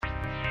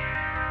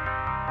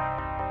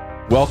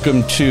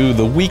Welcome to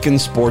the Week in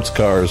Sports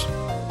Cars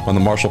on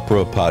the Marshall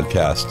Pruett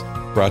podcast,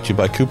 brought to you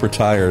by Cooper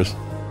Tires,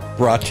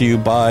 brought to you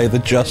by the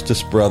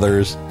Justice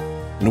Brothers.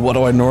 And what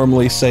do I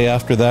normally say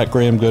after that,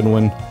 Graham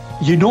Goodwin?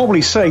 You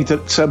normally say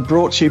that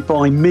brought to you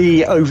by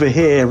me over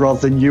here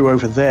rather than you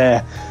over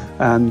there.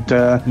 And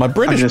my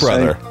British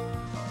brother.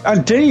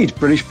 Indeed,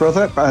 British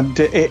brother. And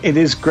it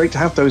is great to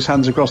have those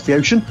hands across the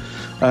ocean.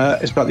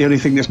 It's about the only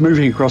thing that's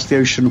moving across the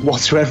ocean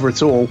whatsoever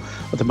at all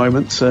at the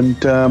moment. And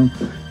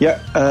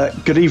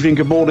good evening,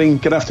 good morning,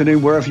 good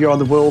afternoon, wherever you are in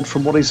the world,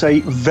 from what is a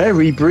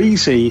very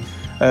breezy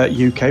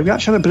UK. We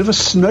actually had a bit of a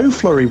snow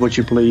flurry, would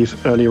you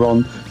believe, earlier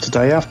on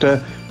today after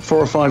 4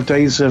 or 5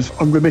 days of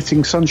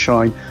unremitting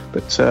sunshine.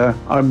 But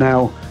I'm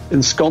now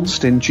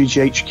ensconced in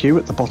GGHQ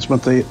at the bottom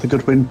of the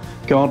Goodwin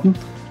garden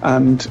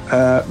and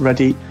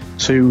ready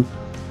to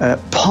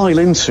pile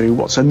into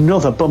what's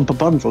another bumper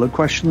bundle of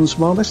questions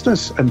from our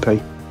listeners, MP.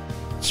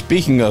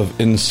 Speaking of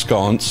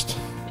ensconced,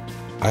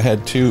 I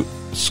had 2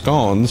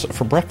 scones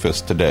for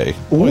breakfast today.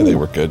 Ooh. Boy, they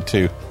were good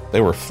too.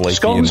 They were flaky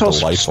Scones and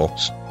delightful.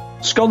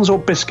 Scones or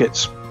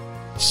biscuits?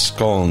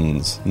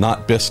 Scones,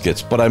 not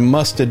biscuits. But I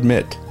must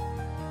admit,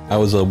 I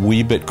was a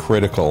wee bit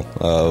critical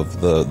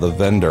of the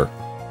vendor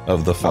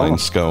of the fine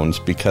scones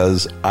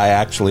because I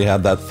actually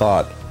had that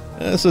thought.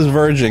 This is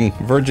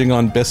verging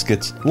on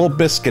biscuits. A little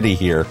biscuity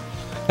here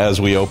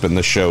as we open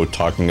the show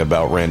talking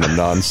about random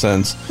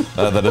nonsense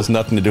that has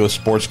nothing to do with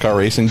sports car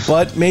racing.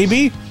 But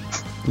maybe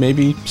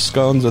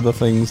scones are the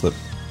things that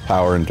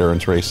power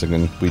endurance racing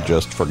and we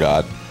just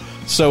forgot.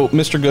 So,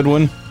 Mr.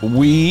 Goodwin,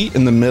 we,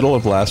 in the middle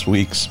of last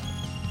week's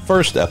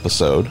first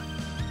episode,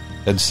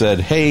 had said,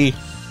 hey,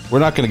 we're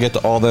not going to get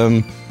to all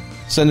them.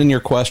 Send in your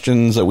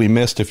questions that we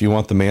missed if you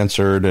want them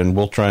answered, and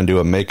we'll try and do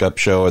a makeup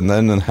show. And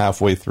then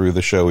halfway through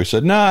the show, we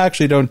said, no,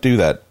 actually don't do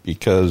that,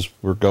 because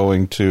we're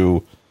going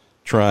to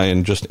try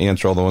and just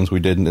answer all the ones we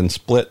didn't and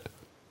split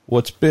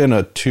what's been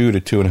a 2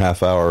 to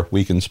 2.5 hour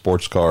Week in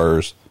Sports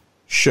Cars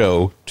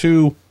show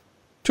to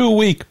a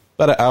week,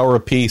 about an hour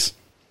apiece.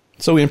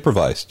 So we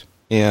improvised,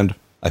 and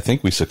I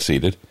think we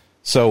succeeded.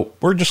 So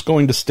we're just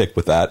going to stick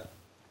with that.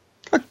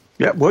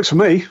 Yeah, works for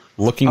me.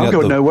 I'm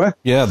going nowhere.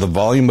 Yeah, the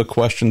volume of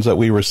questions that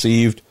we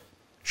received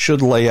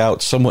should lay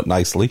out somewhat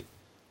nicely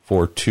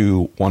for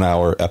 2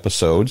 one-hour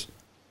episodes.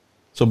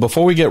 So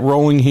before we get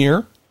rolling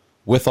here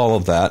with all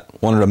of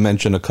that, wanted to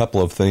mention a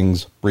couple of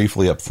things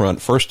briefly up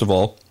front. First of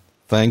all,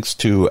 thanks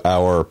to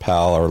our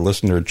pal, our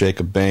listener,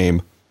 Jacob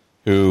Boehm,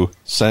 who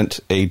sent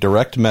a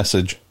direct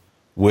message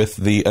with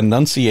the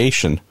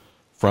enunciation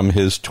from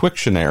his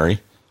Twictionary,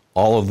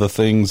 all of the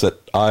things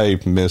that I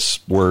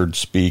misword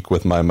speak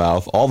with my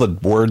mouth, all the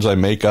words I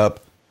make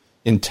up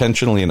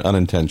intentionally and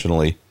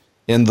unintentionally,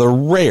 in the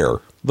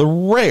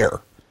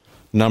rare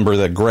number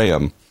that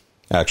Graham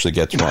actually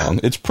gets wrong.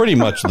 It's pretty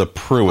much the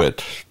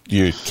Pruett,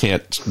 you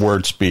can't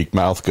word speak,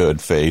 mouth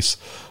good face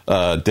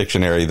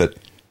dictionary that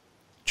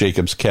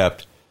Jacob's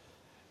kept.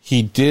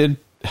 He did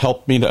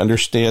help me to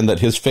understand that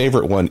his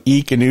favorite one,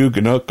 eek and ook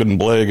and ook and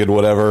bleg and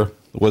whatever,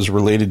 was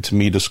related to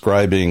me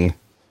describing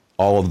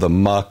all of the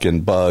muck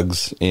and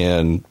bugs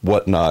and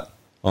whatnot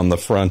on the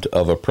front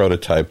of a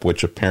prototype,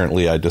 which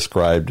apparently I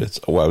described as,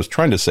 I was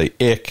trying to say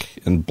ick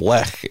and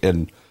blech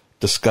and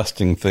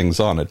disgusting things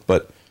on it,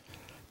 but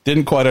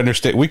didn't quite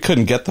understand. We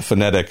couldn't get the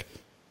phonetic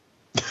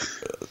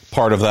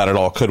part of that at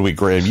all, could we,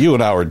 Graham? You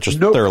and I were just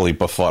thoroughly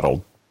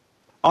befuddled.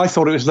 I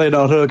thought it was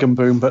Leonard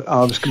Hergenboom, but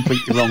I was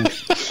completely wrong.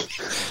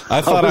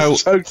 I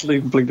was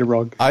totally completely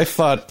wrong. I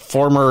thought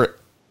former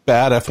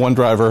bad F1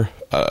 driver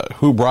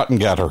Hugh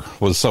Brottengatter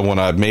was someone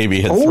I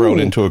maybe had thrown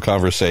into a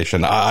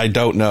conversation. I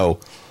don't know.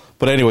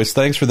 But anyways,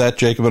 thanks for that,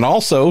 Jacob. And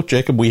also,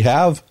 Jacob, we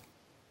have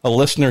a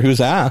listener who's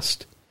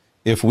asked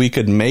if we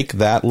could make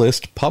that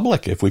list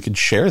public, if we could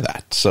share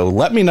that. So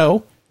let me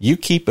know. You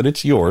keep it.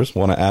 It's yours.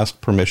 Want to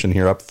ask permission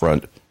here up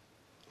front.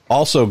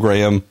 Also,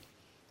 Graham,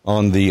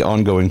 on the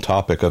ongoing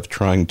topic of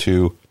trying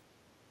to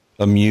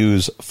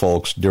amuse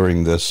folks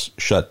during this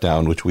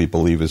shutdown, which we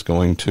believe is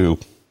going to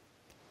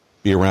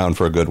be around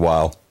for a good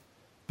while,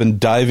 been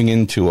diving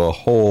into a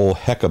whole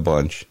heck of a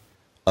bunch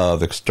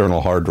of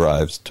external hard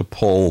drives to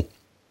pull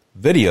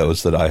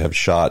videos that I have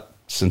shot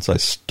since I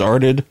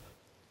started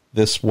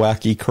this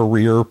wacky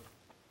career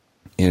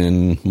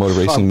in motor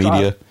racing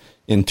media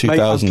in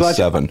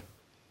 2007.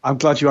 I'm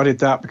glad you added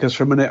that, because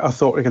for a minute I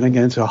thought we were going to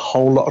get into a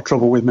whole lot of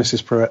trouble with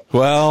Mrs. Pruett.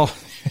 Well,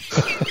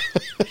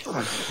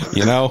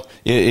 you know,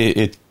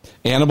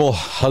 animal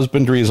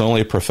husbandry is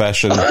only a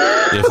profession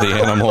if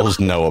the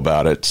animals know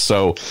about it.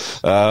 So,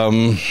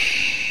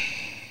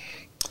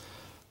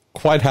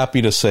 quite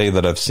happy to say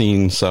that I've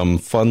seen some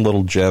fun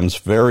little gems,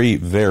 very,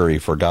 very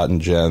forgotten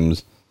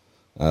gems.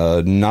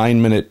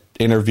 9-minute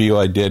interview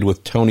I did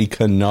with Tony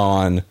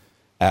Kanaan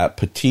at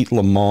Petit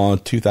Le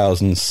Mans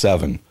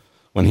 2007,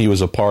 when he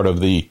was a part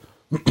of the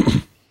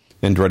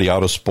Andretti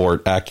Autosport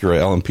Acura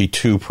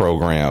LMP2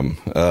 program,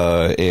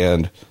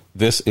 and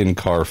this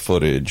in-car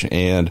footage.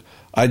 And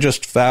I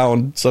just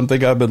found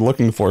something I've been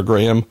looking for,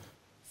 Graham,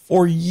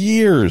 for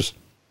years.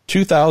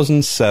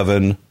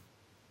 2007,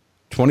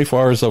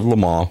 24 Hours of Le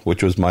Mans,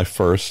 which was my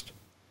first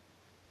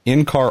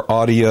in-car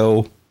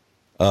audio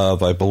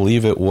of, I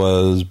believe it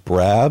was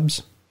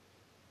Brab's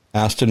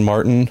Aston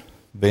Martin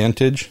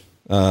Vantage,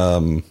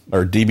 or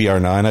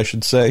DBR9, I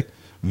should say,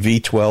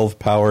 V12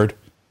 powered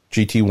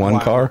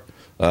GT1 car.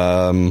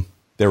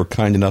 They were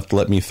kind enough to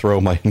let me throw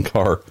my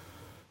in-car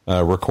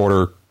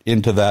recorder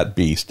into that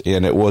beast,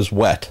 and it was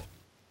wet.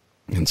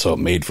 And so it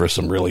made for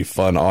some really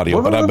fun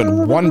audio, but I've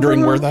been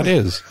wondering where that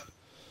is.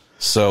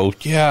 So,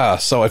 yeah,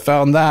 so I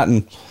found that.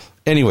 And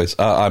anyways,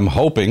 I'm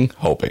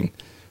hoping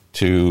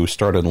to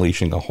start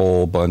unleashing a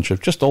whole bunch of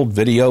just old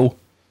video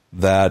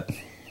that a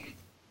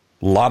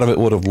lot of it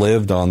would have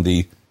lived on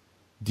the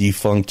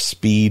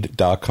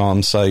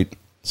defunctspeed.com site.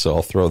 So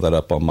I'll throw that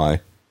up on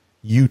my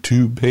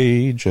YouTube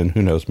page and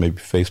who knows, maybe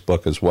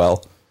Facebook as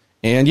well.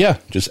 And yeah,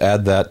 just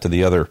add that to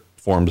the other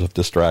forms of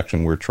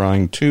distraction we're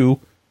trying to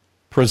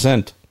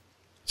present.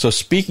 So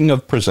speaking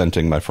of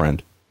presenting, my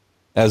friend,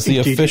 as the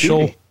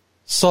official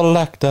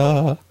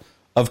selector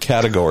of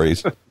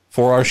categories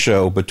for our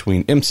show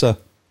between IMSA,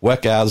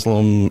 WEC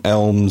Aslam,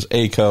 Elms,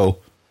 ACO,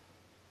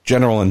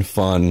 General and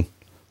Fun,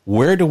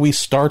 where do we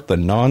start the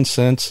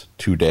nonsense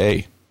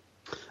today?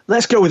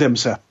 Let's go with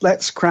IMSA.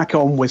 Let's crack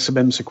on with some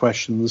IMSA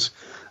questions.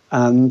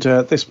 And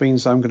this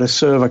means I'm going to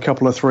serve a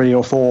couple of 3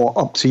 or 4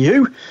 up to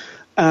you.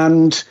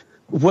 And,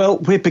 well,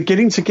 we're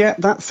beginning to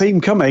get that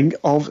theme coming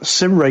of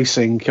sim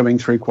racing coming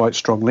through quite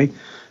strongly.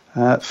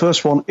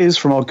 First one is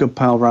from our good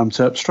pal Ram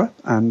Terpstra,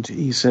 and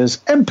he says,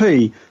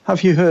 MP,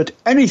 have you heard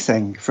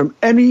anything from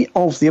any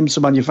of the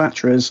IMSA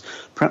manufacturers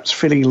perhaps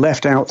feeling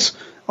left out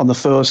on the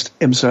first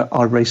IMSA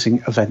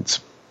iRacing event?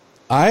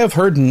 I have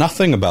heard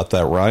nothing about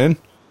that, Ryan.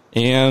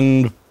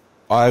 And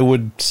I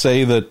would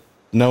say that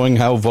knowing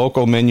how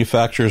vocal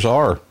manufacturers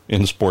are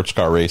in sports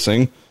car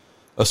racing,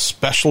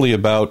 especially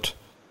about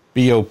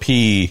BOP,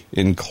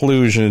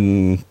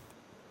 inclusion,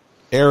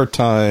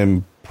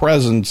 airtime,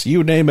 presence,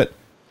 you name it,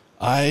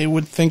 I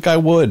would think I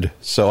would.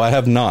 So I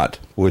have not,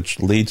 which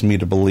leads me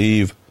to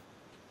believe,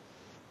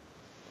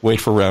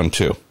 wait for round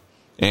 2.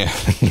 And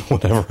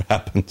whatever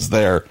happens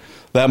there,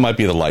 that might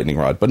be the lightning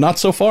rod, but not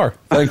so far,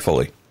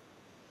 thankfully.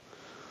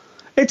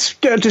 It's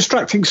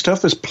distracting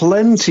stuff. There's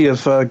plenty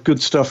of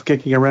good stuff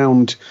kicking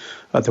around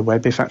the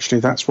web, if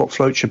actually that's what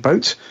floats your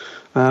boat.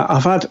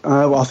 I've had,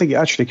 I think it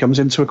actually comes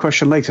into a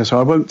question later, so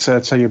I won't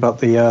tell you about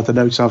the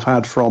notes I've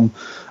had from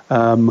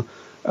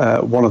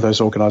one of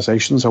those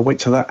organisations. I'll wait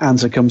till that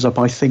answer comes up,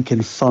 I think,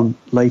 in Fun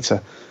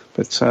later.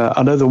 But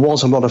I know there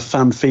was a lot of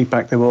fan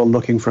feedback. They were all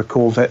looking for a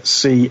Corvette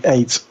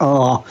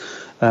C8R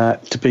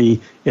to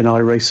be in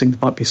iRacing. There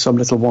might be some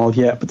little while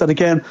yet. But then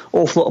again,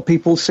 awful lot of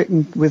people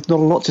sitting with not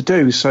a lot to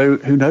do, so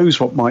who knows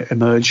what might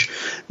emerge.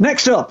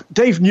 Next up,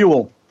 Dave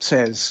Newell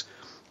says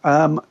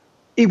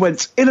he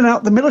went in and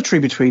out the military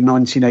between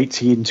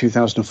 1980 and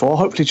 2004,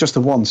 hopefully just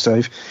the once,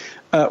 Dave.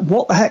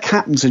 What the heck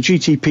happened to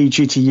GTP,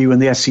 GTU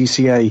and the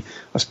SCCA?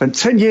 I spent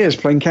 10 years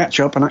playing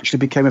catch-up and actually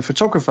became a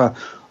photographer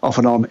off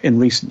and on in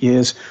recent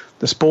years.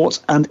 The sport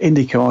and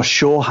IndyCar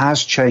sure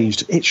has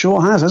changed. It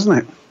sure has, hasn't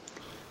it?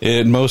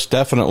 It most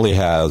definitely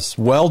has.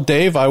 Well,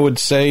 Dave, I would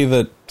say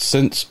that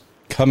since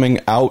coming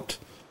out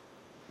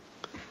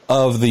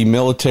of the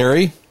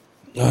military,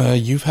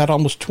 you've had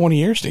almost 20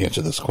 years to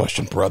answer this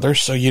question, brother.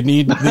 So you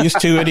need these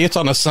two idiots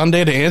on a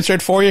Sunday to answer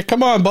it for you.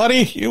 Come on,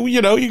 buddy.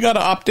 You know, you got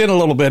to opt in a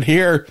little bit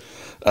here.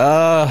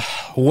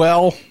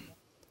 Well,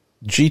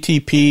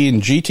 GTP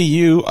and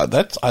GTU,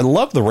 I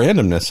love the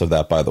randomness of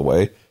that, by the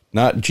way.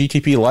 Not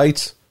GTP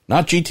lights,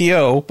 not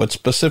GTO, but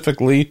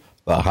specifically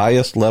the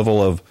highest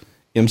level of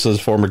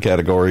IMSA's former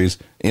categories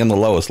and the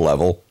lowest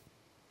level.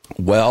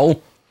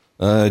 Well,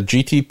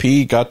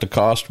 GTP got to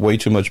cost way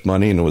too much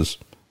money and it was,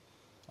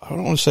 I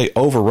don't want to say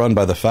overrun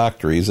by the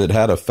factories. It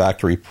had a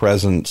factory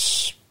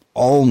presence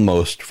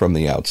almost from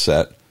the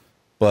outset.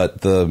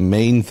 But the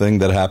main thing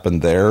that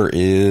happened there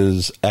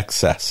is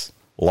excess,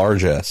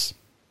 large S.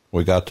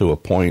 We got to a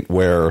point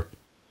where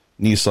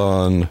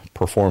Nissan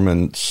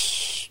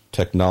Performance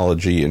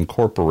Technology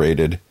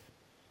Incorporated,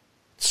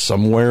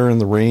 somewhere in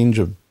the range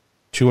of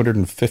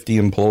 250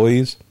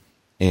 employees.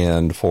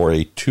 And for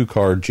a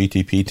 2-car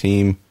GTP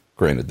team,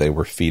 granted, they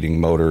were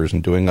feeding motors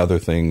and doing other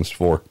things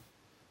for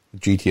the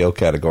GTO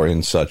category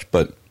and such.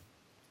 But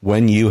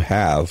when you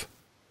have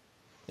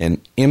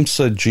an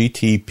IMSA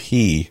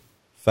GTP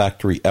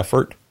factory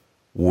effort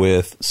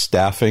with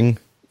staffing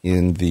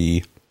in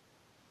the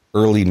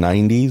early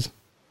 90s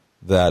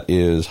that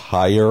is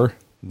higher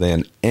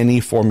than any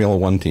Formula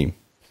One team,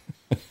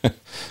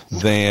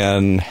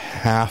 than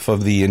half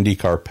of the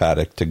IndyCar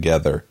paddock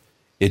together,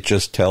 it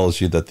just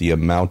tells you that the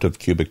amount of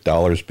cubic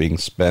dollars being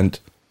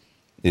spent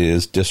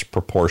is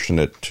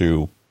disproportionate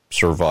to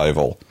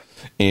survival.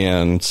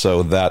 And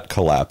so that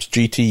collapsed.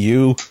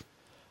 GTU,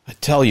 I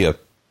tell you,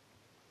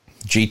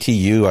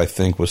 GTU, I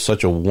think, was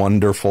such a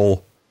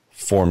wonderful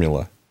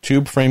formula.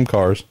 Tube frame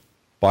cars,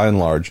 by and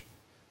large.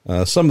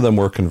 Some of them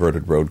were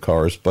converted road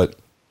cars, but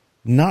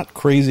not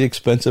crazy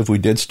expensive. We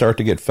did start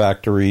to get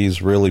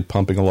factories really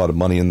pumping a lot of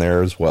money in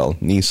there as well.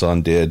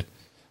 Nissan did.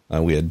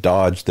 We had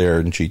Dodge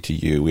there in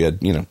GTU. We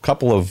had, a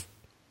couple of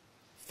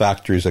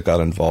factories that got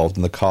involved,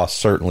 and the cost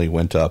certainly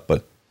went up.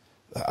 But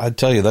I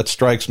tell you, that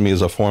strikes me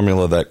as a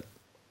formula that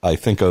I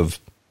think of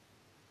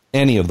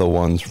any of the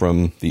ones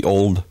from the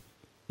old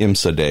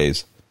IMSA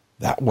days.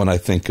 That one I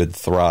think could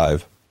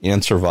thrive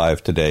and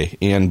survive today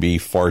and be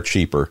far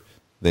cheaper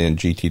than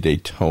GT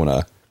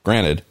Daytona.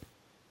 Granted,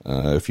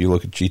 if you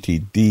look at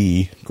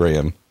GTD,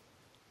 Graham,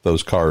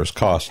 those cars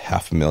cost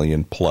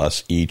 $500,000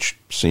 plus each,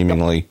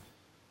 seemingly.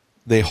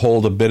 They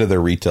hold a bit of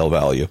their retail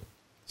value.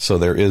 So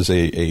there is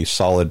a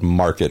solid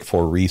market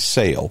for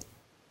resale.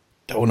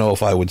 Don't know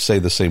if I would say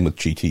the same with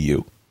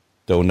GTU.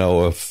 Don't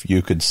know if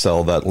you could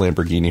sell that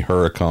Lamborghini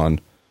Huracan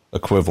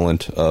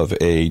equivalent of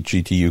a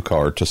GTU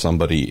car to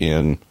somebody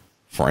in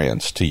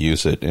France to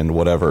use it in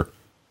whatever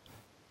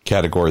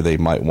category they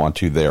might want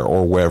to there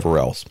or wherever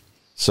else.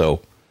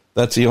 So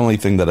that's the only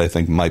thing that I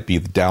think might be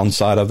the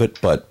downside of it.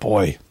 But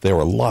boy, they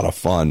were a lot of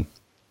fun.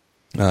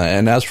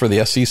 And as for the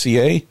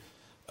SCCA,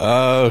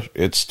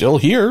 it's still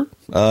here.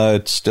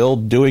 It's still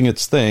doing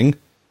its thing.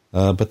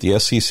 But the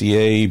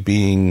SCCA,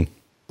 being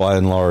by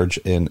and large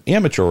an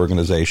amateur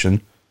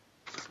organization,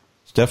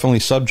 is definitely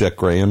subject,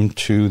 Graham,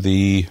 to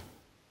the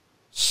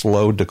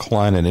slow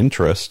decline in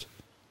interest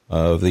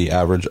of the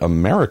average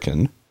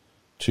American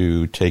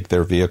to take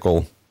their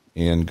vehicle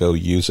and go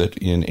use it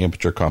in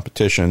amateur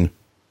competition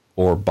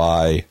or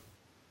buy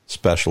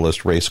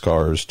specialist race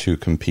cars to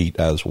compete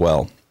as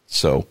well.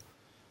 So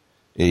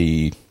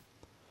a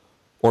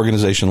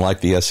organization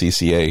like the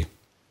SCCA,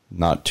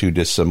 not too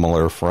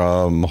dissimilar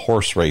from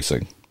horse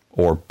racing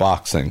or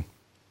boxing.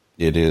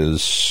 It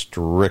is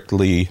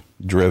strictly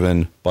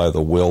driven by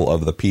the will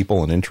of the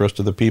people and interest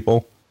of the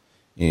people.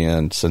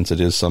 And since it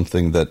is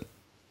something that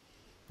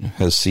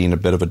has seen a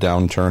bit of a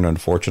downturn,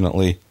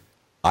 unfortunately,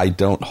 I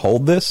don't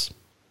hold this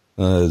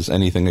as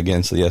anything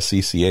against the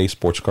SCCA,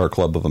 Sports Car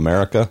Club of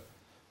America,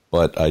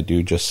 but I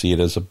do just see it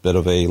as a bit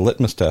of a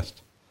litmus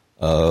test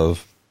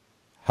of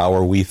how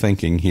are we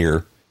thinking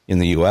here in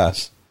the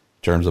U.S.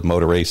 in terms of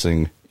motor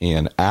racing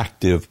and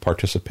active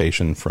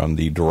participation from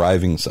the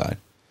driving side.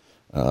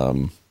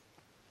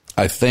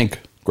 I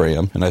think,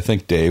 Graham, and I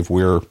think, Dave,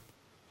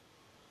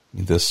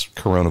 this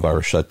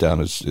coronavirus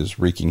shutdown is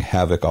wreaking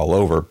havoc all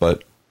over,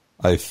 but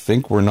I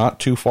think we're not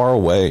too far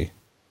away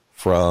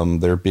from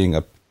there being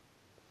a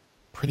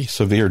pretty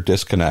severe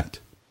disconnect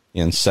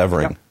in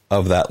severing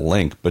of that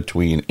link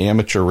between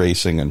amateur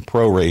racing and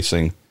pro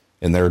racing,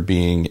 and there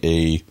being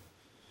a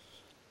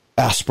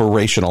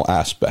aspirational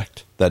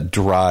aspect that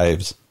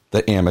drives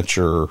the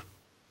amateur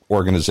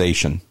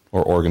organization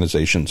or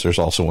organizations. There's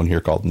also one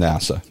here called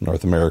NASA,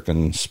 North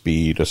American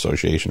Speed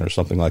Association or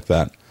something like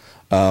that.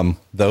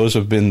 Those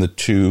have been the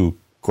two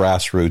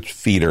grassroots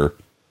feeder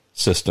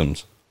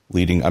systems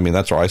leading. I mean,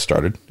 that's where I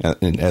started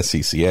in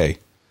SCCA.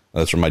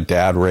 That's where my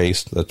dad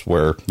raced. That's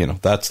where,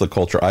 that's the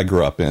culture I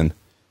grew up in.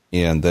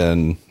 And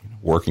then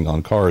working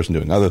on cars and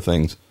doing other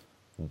things,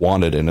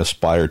 wanted and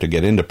aspired to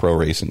get into pro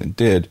racing and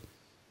did.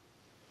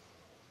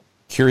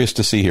 Curious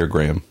to see here,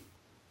 Graham,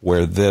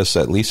 where this,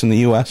 at least in the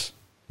U.S.,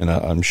 and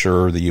I'm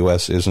sure the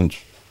U.S. isn't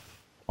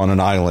on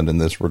an island in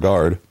this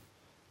regard,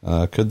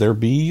 could there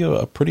be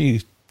a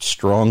pretty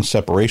strong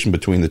separation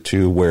between the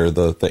two where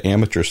the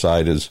amateur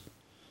side is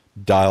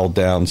dialed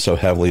down so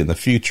heavily in the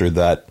future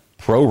that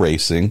pro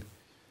racing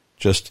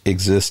just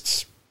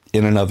exists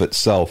in and of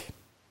itself?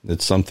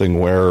 It's something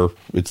where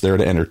it's there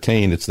to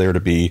entertain. It's there to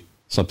be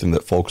something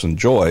that folks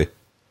enjoy,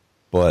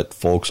 but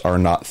folks are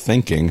not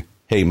thinking,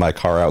 hey, my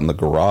car out in the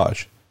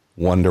garage,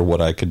 wonder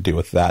what I could do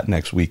with that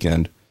next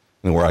weekend,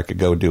 and where I could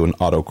go do an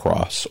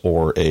autocross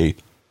or a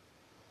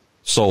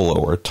solo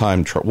or a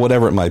time trial,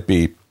 whatever it might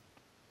be.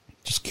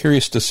 Just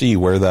curious to see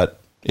where that,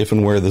 if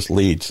and where this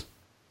leads.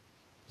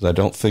 Because I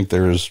don't think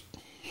there's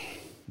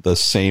the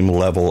same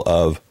level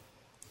of,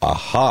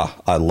 aha,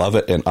 I love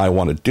it and I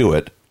want to do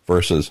it,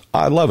 versus,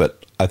 I love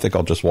it, I think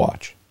I'll just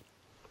watch.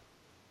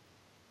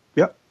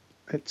 Yep.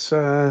 It's,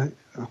 I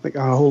think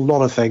a whole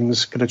lot of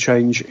things going to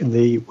change in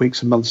the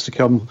weeks and months to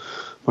come,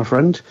 my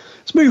friend.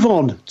 Let's move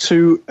on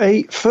to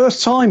a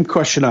first-time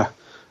questioner.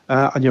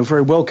 And you're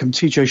very welcome,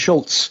 TJ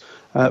Schultz.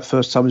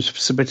 First time who's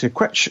submitted a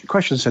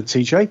question, said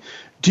TJ.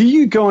 Do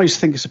you guys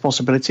think it's a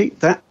possibility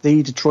that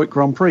the Detroit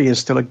Grand Prix is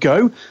still a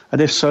go?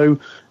 And if so,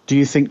 do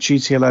you think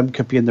GTLM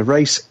could be in the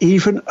race,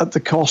 even at the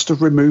cost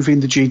of removing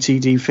the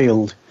GTD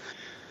field?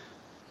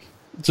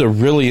 It's a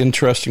really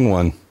interesting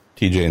one,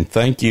 TJ, and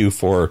thank you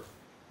for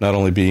not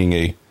only being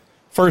a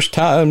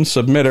first-time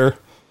submitter,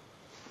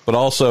 but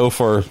also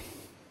for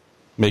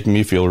making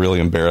me feel really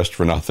embarrassed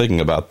for not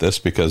thinking about this,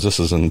 because this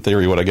is, in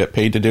theory, what I get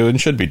paid to do and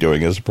should be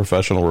doing as a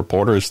professional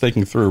reporter, is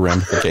thinking through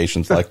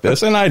ramifications like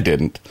this, and I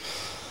didn't.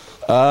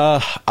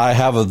 I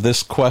have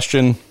this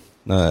question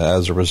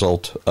as a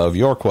result of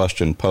your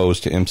question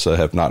posed to IMSA,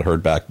 have not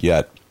heard back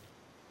yet.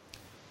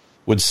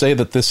 Would say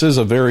that this is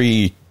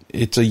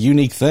it's a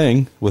unique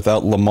thing,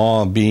 without Le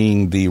Mans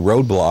being the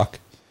roadblock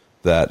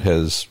that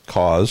has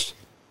caused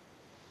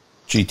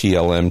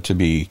GTLM to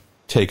be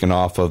taken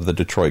off of the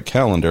Detroit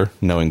calendar,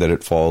 knowing that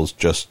it falls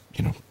just,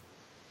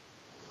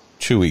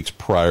 2 weeks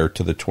prior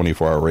to the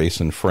 24-hour race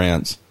in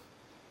France.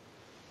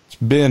 It's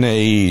been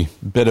a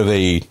bit of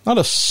not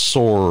a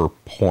sore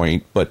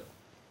point, but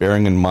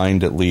bearing in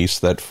mind at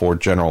least that for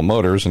General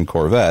Motors and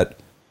Corvette,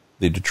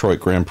 the Detroit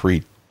Grand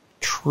Prix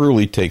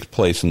truly takes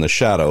place in the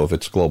shadow of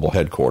its global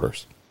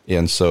headquarters.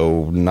 And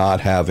so not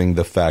having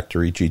the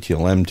factory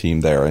GTLM team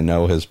there, I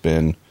know has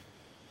been,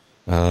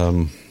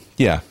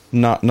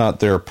 not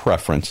their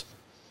preference.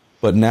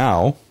 But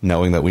now,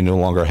 knowing that we no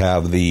longer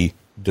have the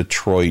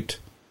Detroit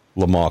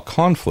Le Mans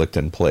conflict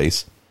in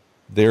place,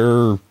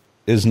 there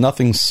is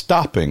nothing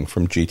stopping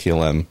from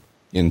GTLM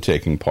in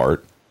taking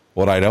part.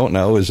 What I don't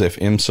know is if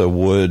IMSA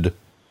would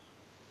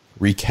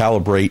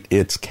recalibrate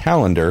its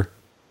calendar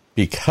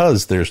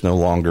because there's no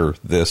longer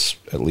this,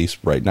 at least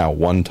right now,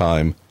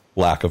 one-time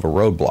lack of a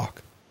roadblock.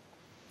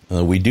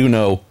 We do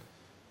know,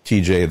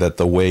 TJ, that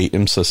the way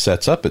IMSA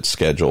sets up its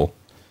schedule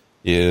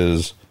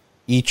is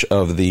each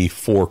of the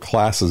 4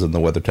 classes in the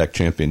WeatherTech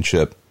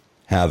Championship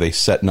have a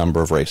set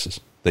number of races.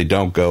 We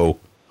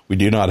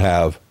do not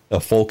have a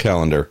full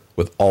calendar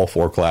with all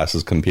 4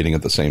 classes competing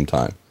at the same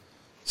time.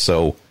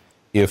 So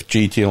if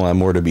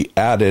GTLM were to be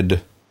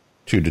added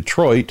to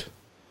Detroit,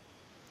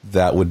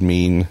 that would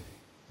mean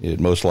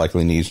it most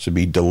likely needs to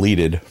be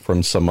deleted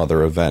from some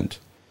other event.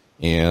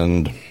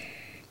 And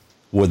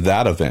would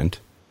that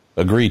event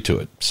agree to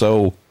it?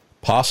 So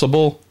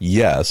possible,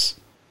 yes.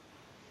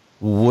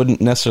 Wouldn't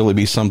necessarily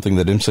be something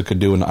that IMSA could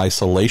do in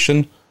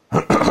isolation.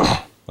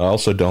 I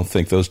also don't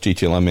think those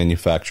GTLM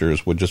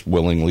manufacturers would just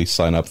willingly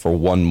sign up for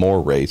one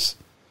more race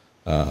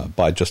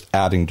by just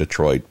adding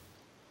Detroit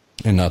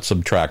and not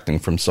subtracting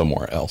from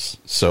somewhere else.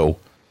 So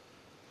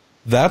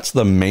that's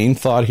the main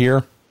thought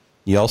here.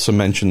 You also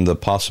mentioned the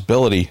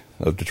possibility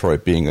of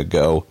Detroit being a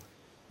go.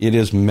 It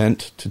is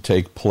meant to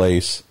take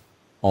place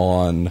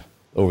over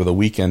the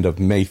weekend of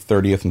May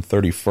 30th and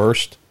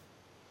 31st,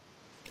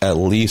 at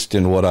least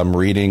in what I'm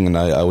reading, and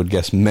I would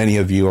guess many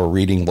of you are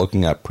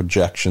looking at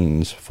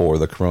projections for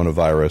the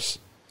coronavirus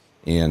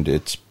and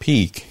its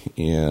peak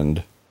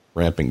and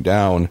ramping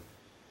down.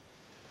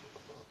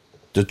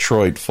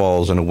 Detroit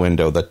falls in a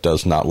window that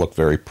does not look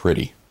very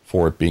pretty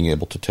for it being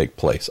able to take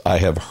place. I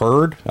have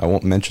heard, I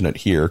won't mention it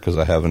here because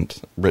I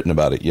haven't written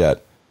about it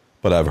yet,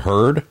 but I've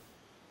heard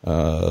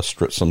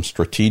some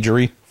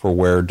strategery for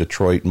where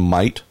Detroit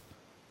might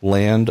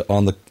land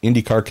on the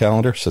IndyCar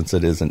calendar, since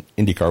it is an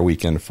IndyCar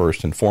weekend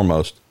first and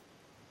foremost.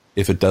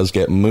 If it does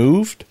get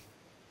moved,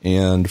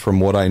 and from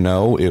what I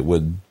know, it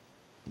would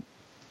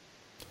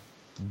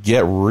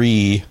get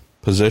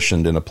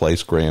repositioned in a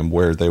place, Graham,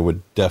 where there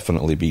would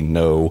definitely be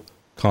no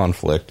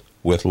conflict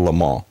with Le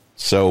Mans.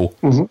 So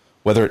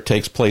whether it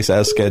takes place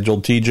as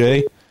scheduled,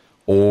 TJ,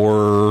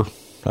 or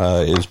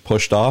is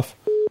pushed off,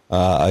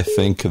 I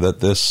think that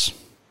this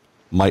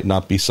might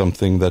not be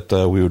something that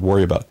we would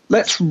worry about.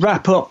 Let's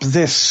wrap up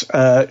this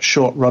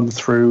short run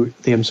through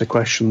the IMSA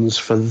questions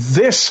for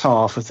this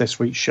half of this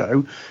week's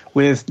show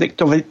with Nick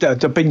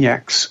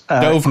Dobignac's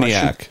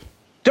Dovniak.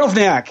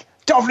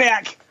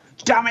 Dovniak!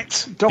 Damn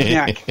it!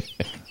 Dovniak.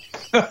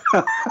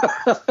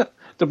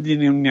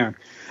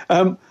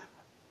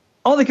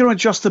 Are they going to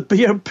adjust the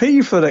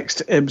BOP for the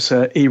next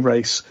IMSA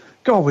e-race?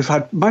 God, we've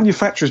had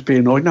manufacturers be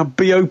annoyed, now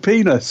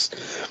BOP-ness.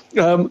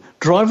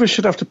 Drivers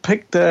should have to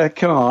pick their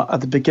car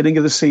at the beginning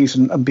of the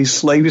season and be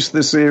slaves to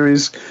the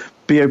series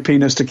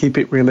BOP-ness to keep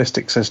it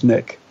realistic, says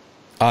Nick.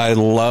 I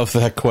love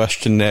that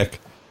question, Nick.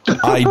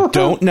 I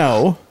don't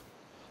know.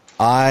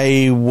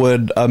 I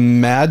would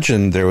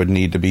imagine there would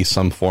need to be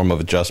some form of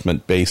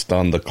adjustment based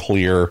on the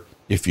clear,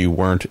 if you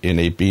weren't in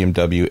a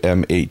BMW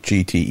M8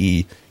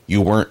 GTE,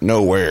 you weren't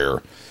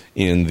nowhere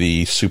in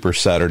the Super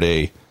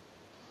Saturday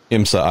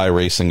IMSA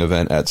iRacing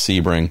event at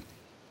Sebring.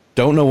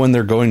 Don't know when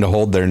they're going to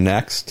hold their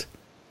next.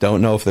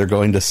 Don't know if they're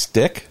going to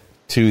stick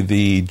to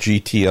the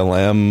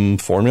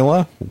GTLM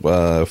formula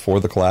for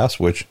the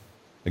class, which,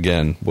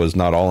 again, was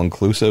not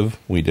all-inclusive.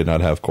 We did not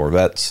have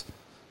Corvettes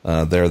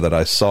there that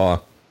I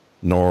saw,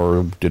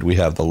 nor did we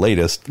have the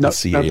latest, the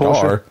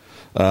C8R.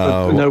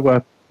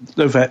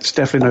 No vets,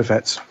 definitely no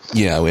vets.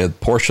 Yeah, we had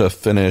Porsche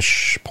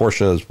finish.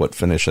 Porsche is what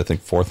finished, I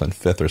think, 4th and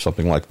 5th or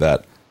something like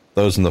that.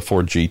 Those in the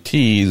 4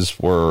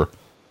 GTs were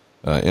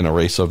in a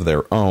race of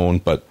their own,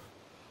 but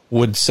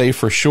would say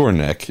for sure,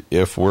 Nick,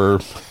 if we're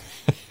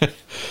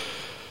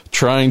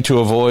trying to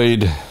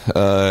avoid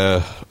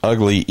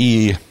ugly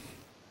E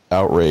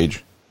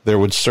outrage, there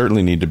would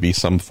certainly need to be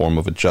some form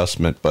of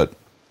adjustment. But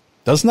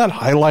doesn't that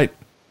highlight,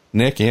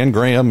 Nick and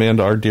Graham and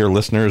our dear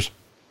listeners,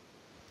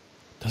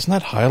 doesn't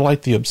that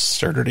highlight the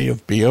absurdity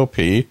of BOP?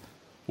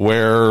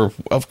 Where,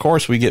 of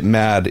course, we get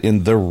mad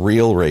in the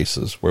real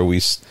races, where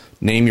we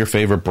name your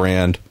favorite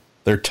brand,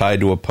 they're tied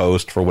to a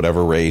post for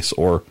whatever race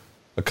or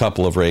a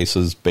couple of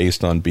races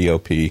based on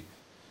BOP.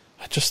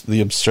 Just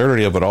the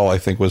absurdity of it all, I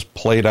think, was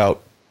played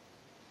out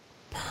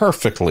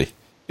perfectly.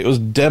 It was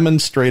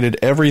demonstrated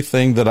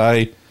everything that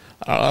I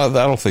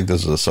don't think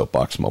this is a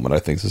soapbox moment. I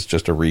think this is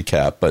just a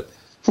recap. But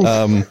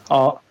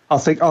I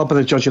think I'll be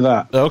the judge of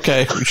that.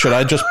 Okay,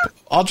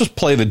 I'll just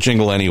play the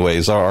jingle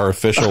anyways. Our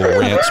official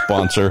rant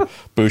sponsor,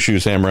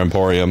 Bushu's Hammer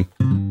Emporium.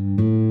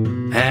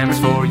 Hammers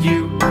for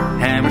you,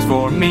 hammers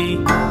for me,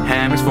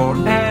 hammers for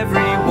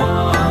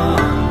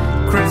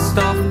everyone.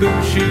 Christoph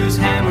Boot Shoes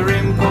Hammer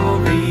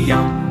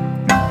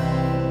Emporium.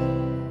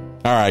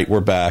 All right,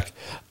 we're back.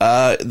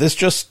 This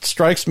just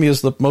strikes me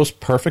as the most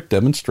perfect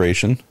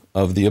demonstration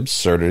of the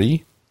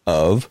absurdity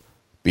of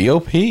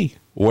BOP,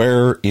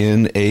 where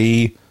in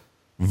a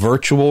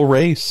virtual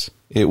race,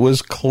 it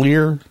was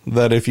clear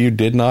that if you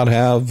did not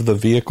have the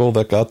vehicle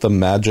that got the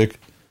magic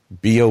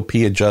BOP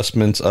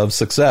adjustments of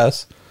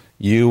success,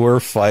 you were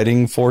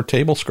fighting for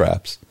table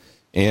scraps.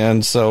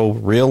 And so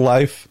real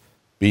life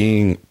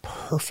being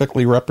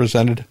perfectly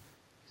represented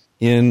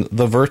in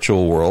the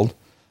virtual world.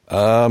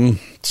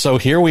 So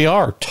here we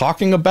are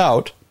talking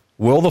about,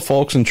 will the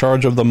folks in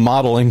charge of the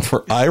modeling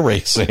for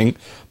iRacing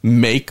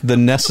make the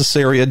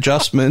necessary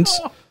adjustments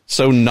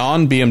so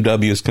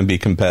non-BMWs can be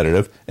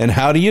competitive? And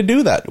how do you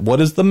do that? What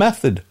is the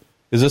method?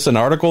 Is this an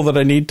article that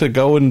I need to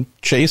go and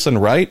chase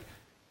and write?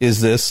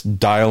 Is this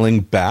dialing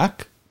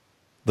back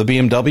the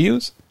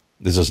BMWs?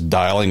 Is this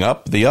dialing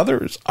up the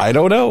others? I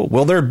don't know.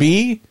 Will there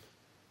be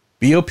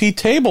BOP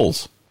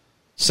tables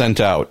sent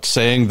out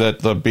saying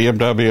that the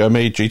BMW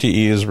M8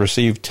 GTE has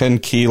received 10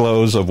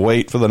 kilos of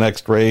weight for the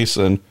next race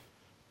and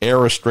air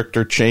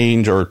restrictor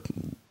change or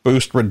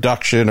boost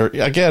reduction? Or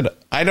again,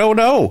 I don't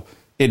know.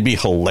 It'd be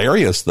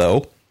hilarious,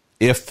 though,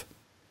 if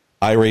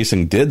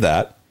iRacing did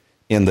that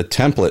and the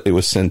template it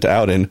was sent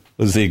out in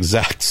was the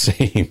exact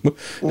same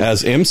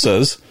as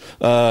IMSA's.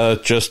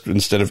 Just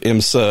instead of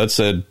IMSA, it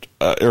said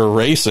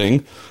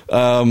Racing.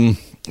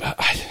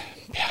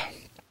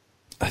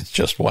 It's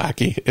just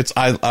wacky.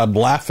 I'm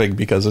laughing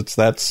because it's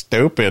that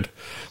stupid.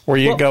 Where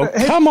you go,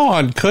 come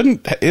on,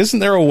 isn't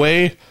there a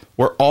way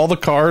where all the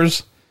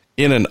cars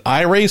in an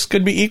iRace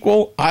could be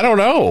equal? I don't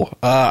know.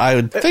 I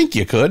would think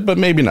you could, but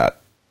maybe not.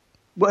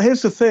 Well,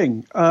 here's the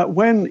thing.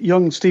 When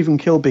young Stephen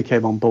Kilby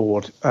came on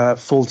board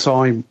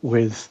full-time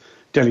with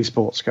Daily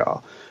Sports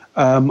Car,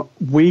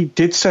 we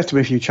did set him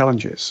a few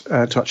challenges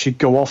to actually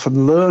go off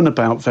and learn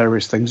about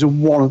various things,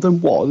 and one of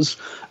them was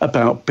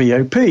about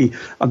BOP.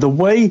 And the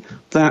way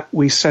that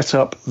we set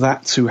up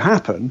that to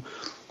happen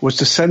was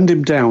to send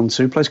him down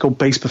to a place called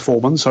Base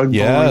Performance, owned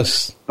by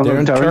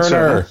Darren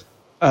Turner,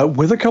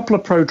 with a couple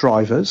of pro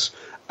drivers,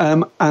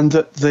 and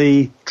that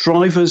the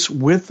drivers,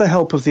 with the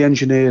help of the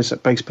engineers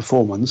at Base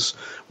Performance,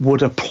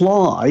 would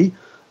apply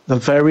the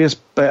various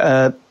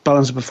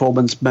balance of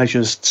performance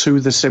measures to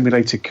the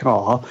simulated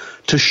car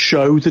to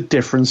show the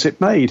difference it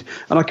made.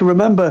 And I can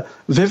remember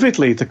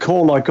vividly the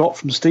call I got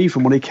from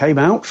Stephen when he came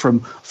out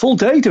from full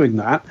day doing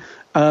that,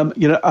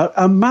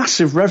 a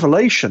massive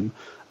revelation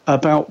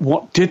about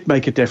what did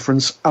make a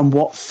difference and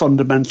what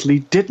fundamentally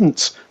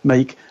didn't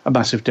make a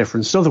massive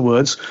difference. In other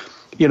words,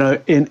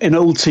 in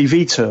old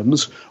TV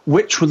terms,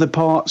 which were the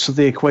parts of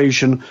the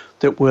equation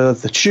that were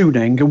the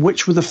tuning and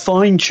which were the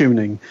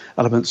fine-tuning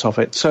elements of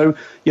it. So,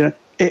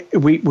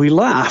 we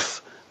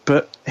laugh,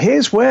 but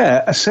here's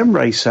where a sim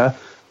racer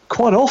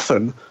quite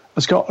often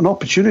has got an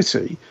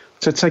opportunity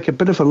to take a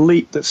bit of a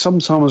leap that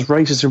sometimes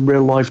racers in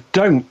real life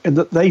don't, in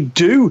that they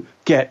do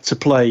get to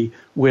play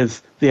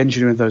with the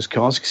engineering of those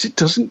cars because it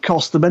doesn't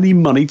cost them any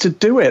money to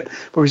do it.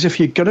 Whereas if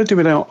you're going to do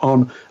it out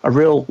on a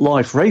real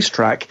life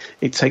racetrack,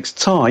 it takes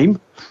time,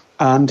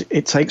 and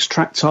it takes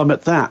track time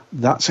at that.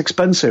 That's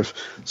expensive.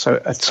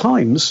 So at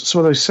times, some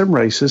of those sim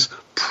racers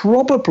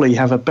probably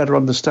have a better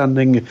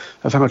understanding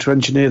of how to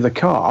engineer the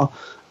car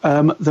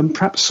than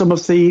perhaps some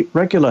of the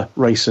regular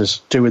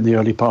racers do in the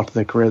early part of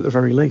their career at the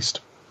very least.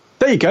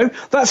 There you go.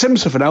 That's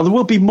IMSA for now. There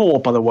will be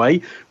more, by the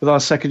way, with our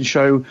second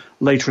show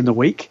later in the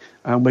week.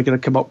 And we're going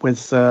to come up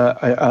with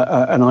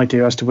an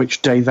idea as to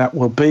which day that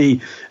will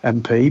be,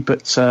 MP.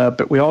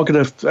 But we are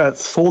going to,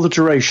 for the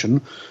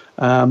duration,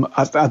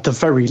 at the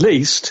very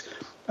least,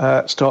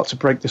 start to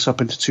break this up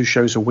into 2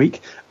 shows a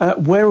week.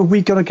 Where are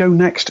we going to go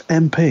next,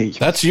 MP?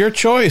 That's your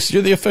choice.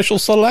 You're the official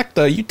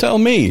selector. You tell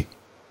me.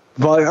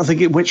 Well, I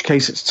think in which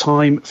case it's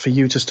time for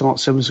you to start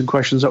sending some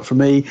questions up for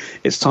me.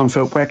 It's time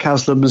for Wek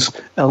Haslam's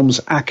Elms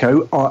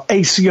ACO, our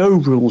ACO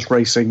rules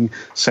racing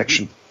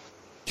section.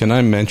 Can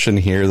I mention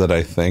here that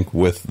I think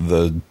with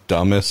the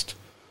dumbest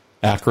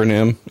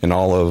acronym in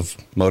all of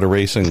motor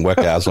racing, Wek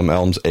Haslam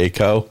Elms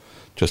ACO,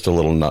 just a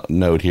little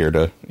note here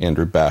to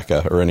Andrew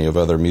Bacca or any of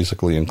other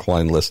musically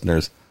inclined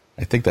listeners,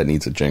 I think that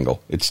needs a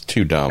jingle. It's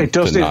too dumb. It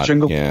does need a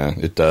jingle. Yeah,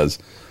 it does.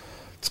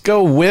 Let's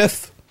go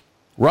with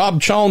Rob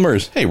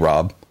Chalmers. Hey,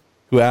 Rob.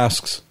 Who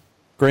asks,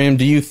 Graham,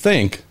 do you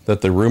think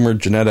that the rumored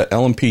Ginetta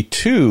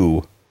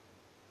LMP2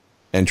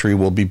 entry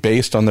will be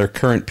based on their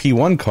current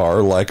P1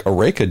 car like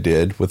Oreca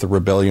did with the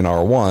Rebellion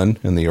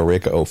R1 and the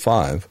Oreca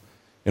 05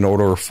 in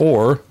order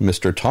for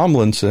Mr.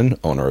 Tomlinson,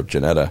 owner of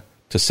Ginetta,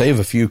 to save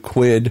a few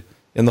quid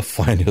in the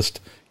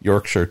finest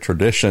Yorkshire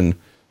tradition,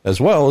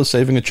 as well as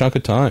saving a chunk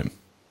of time?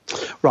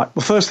 Right.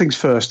 Well, first things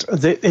first,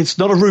 it's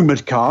not a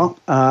rumoured car.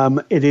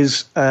 It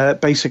is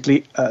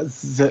basically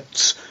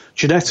that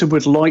Ginetta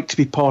would like to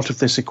be part of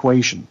this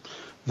equation.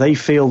 They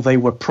feel they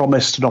were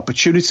promised an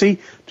opportunity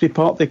to be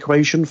part of the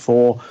equation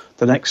for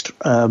the next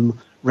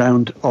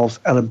round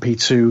of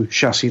LMP2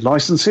 chassis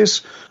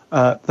licenses.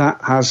 That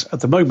has,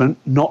 at the moment,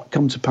 not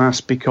come to pass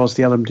because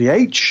the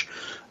LMDH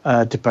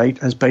debate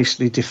has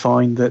basically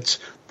defined that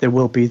there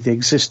will be the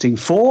existing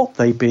four,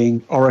 they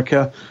being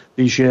Orica,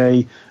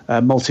 Ligier,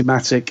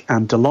 Multimatic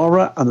and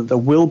Dallara, and that there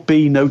will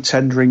be no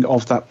tendering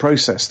of that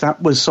process.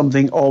 That was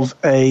something of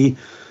a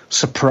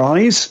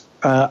surprise.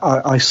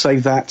 I say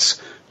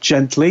that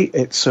gently.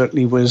 It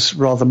certainly was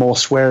rather more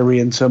sweary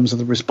in terms of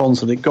the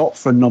response that it got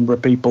from a number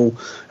of people,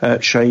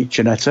 Shea,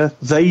 Janetta.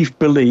 They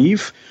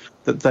believe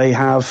that they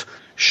have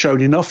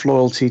shown enough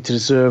loyalty to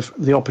deserve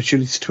the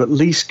opportunity to at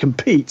least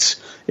compete,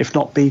 if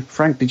not be,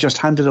 frankly, just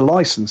handed a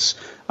license.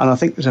 And I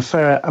think there's a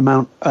fair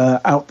amount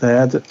out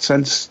there that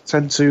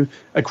tend to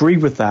agree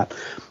with that.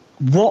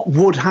 What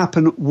would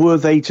happen were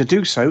they to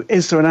do so?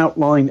 Is there an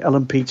outline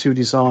LMP2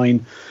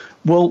 design?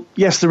 Well,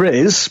 yes, there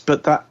is,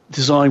 but that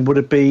design would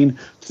have been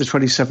to the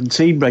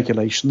 2017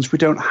 regulations. We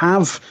don't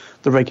have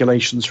the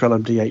regulations for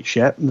LMDH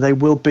yet, and they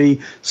will be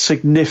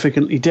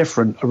significantly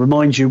different. I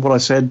remind you what I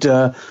said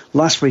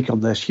last week on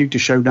this, Hugh de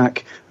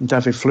Schonack and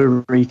David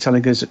Fleury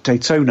telling us at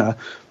Daytona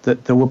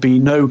that there will be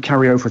no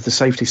carryover of the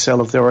safety cell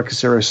of the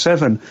Orica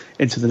 07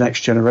 into the next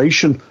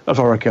generation of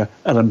Orica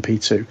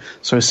LMP2.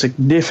 So a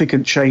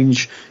significant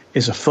change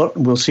is afoot,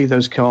 and we'll see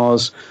those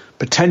cars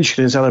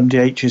potentially as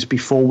LMDHs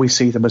before we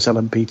see them as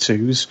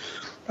LMP2s,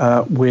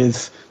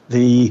 with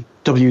the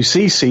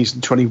WC season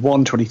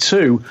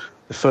 21-22,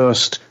 the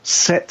first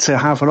set to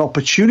have an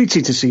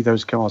opportunity to see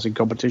those cars in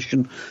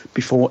competition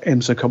before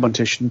IMSA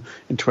competition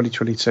in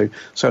 2022.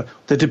 So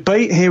the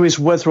debate here is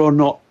whether or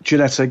not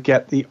Ginetta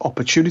get the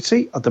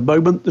opportunity. At the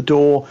moment, the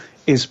door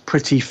is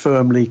pretty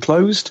firmly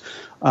closed.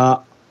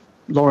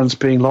 Lawrence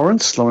being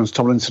Lawrence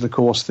Tomlinson, of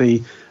course,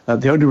 the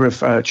owner of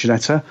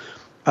Ginetta,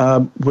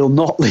 will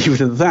not leave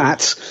it at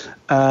that,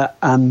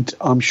 and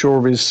I'm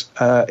sure is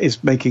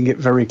making it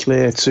very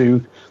clear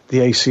to the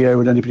ACO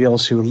and anybody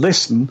else who will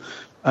listen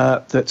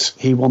that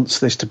he wants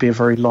this to be a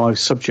very live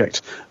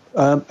subject.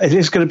 It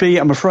is going to be,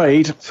 I'm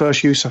afraid,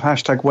 first use of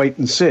hashtag wait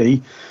and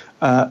see,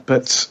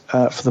 but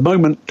for the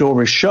moment,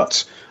 door is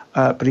shut,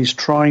 but he's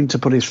trying to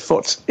put his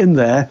foot in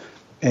there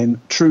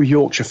in true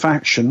Yorkshire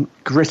fashion,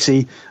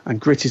 gritty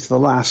to the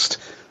last.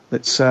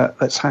 Let's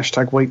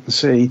hashtag wait and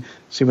see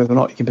whether or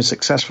not you can be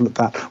successful at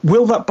that.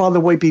 Will that, by the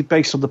way, be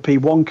based on the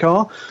P1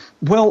 car?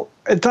 Well,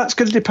 that's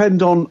going to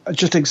depend on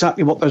just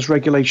exactly what those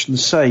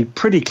regulations say.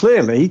 Pretty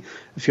clearly,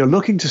 if you're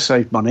looking to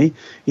save money,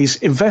 he's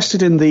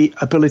invested in the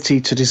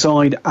ability to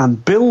design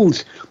and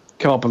build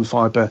carbon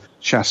fibre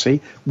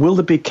chassis. Will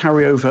there be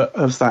carryover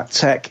of that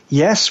tech?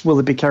 Yes. Will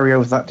there be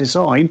carryover of that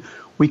design?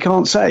 We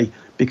can't say,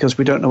 because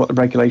we don't know what the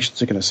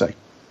regulations are going to say.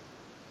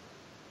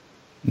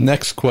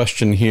 Next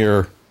question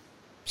here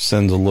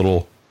sends a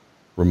little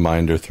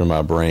reminder through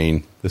my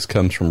brain. This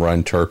comes from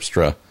Ryan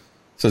Terpstra. It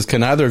says,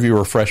 can either of you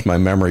refresh my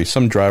memory?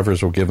 Some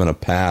drivers were given a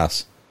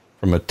pass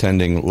from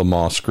attending Le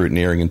Mans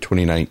scrutineering in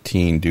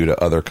 2019 due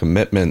to other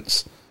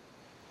commitments.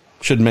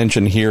 Should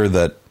mention here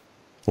that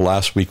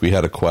last week we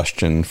had a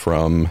question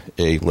from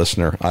a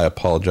listener. I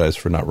apologize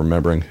for not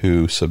remembering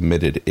who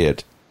submitted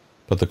it,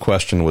 but the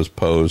question was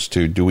posed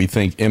to, do we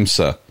think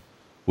IMSA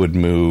would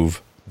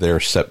move their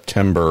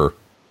September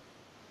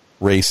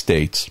race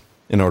dates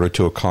in order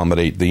to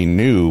accommodate the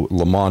new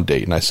Le Mans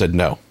date? And I said,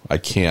 no, I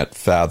can't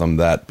fathom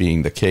that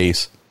being the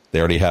case. They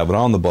already have it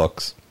on the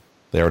books.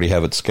 They already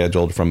have it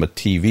scheduled from a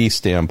TV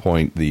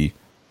standpoint. The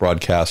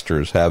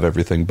broadcasters have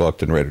everything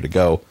booked and ready to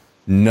go.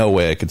 No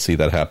way I could see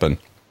that happen,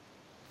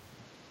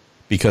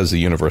 because the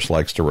universe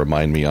likes to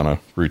remind me on a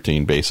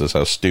routine basis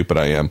how stupid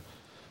I am.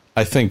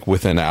 I think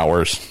within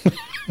hours,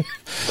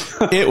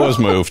 it was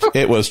moved.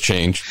 It was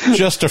changed.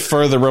 Just a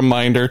further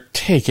reminder,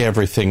 take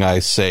everything I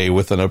say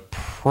with an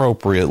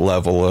appropriate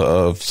level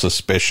of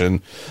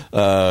suspicion,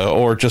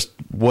 or just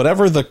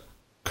whatever the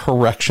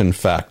correction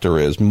factor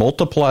is.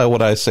 Multiply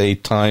what I say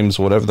times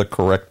whatever the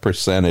correct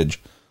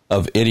percentage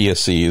of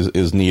idiocy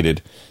is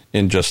needed.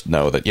 And just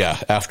know that,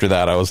 yeah, after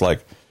that, I was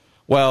like,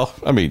 well,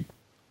 I mean,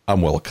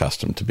 I'm well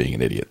accustomed to being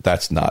an idiot.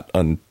 That's not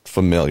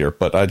unfamiliar,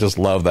 but I just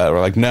love that. We're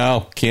like,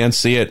 no, can't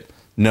see it.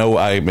 No,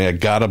 I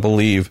gotta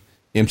believe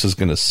IMSA's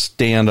going to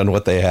stand on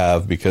what they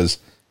have, because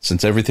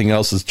since everything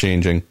else is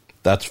changing,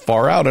 that's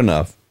far out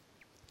enough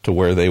to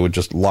where they would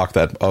just lock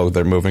that. Oh,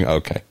 they're moving.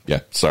 Okay.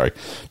 Yeah. Sorry.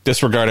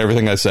 Disregard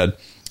everything I said.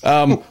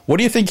 What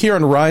do you think here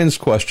on Ryan's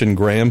question,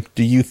 Graham?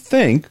 Do you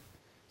think,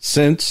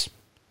 since,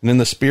 and in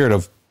the spirit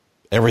of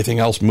everything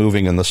else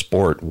moving in the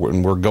sport,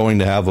 when we're going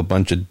to have a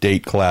bunch of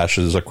date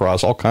clashes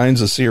across all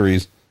kinds of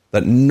series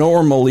that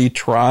normally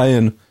try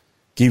and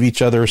give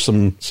each other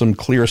some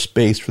clear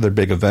space for their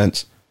big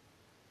events,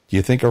 do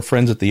you think our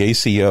friends at the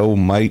ACO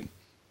might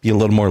be a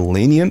little more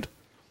lenient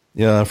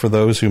for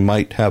those who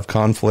might have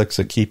conflicts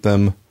that keep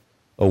them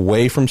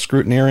away from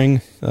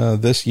scrutineering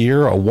this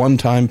year, a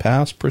one-time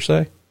pass per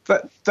se?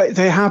 But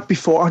they have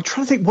before. I'm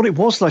trying to think what it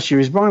was last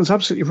year. Ryan's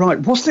absolutely right.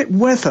 Wasn't it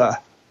weather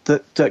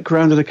that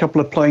grounded a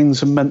couple of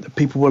planes and meant that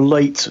people were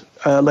late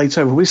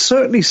over? We've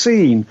certainly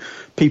seen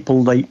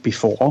people late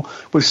before.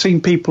 We've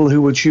seen people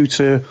who were due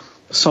to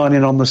sign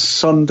in on the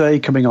Sunday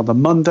coming on the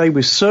Monday.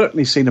 We've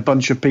certainly seen a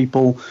bunch of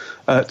people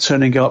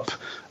turning up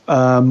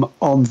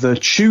on the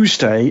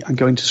Tuesday and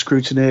going to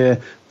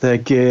scrutineer their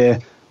gear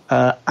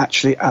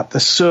actually at the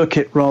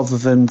circuit rather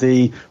than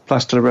the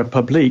Place de la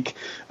République.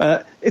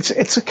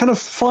 It's a kind of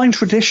fine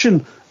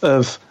tradition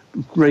of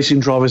racing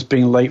drivers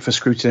being late for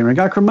scrutineering.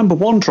 I can remember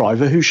one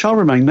driver who shall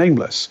remain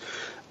nameless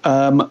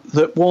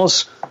that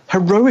was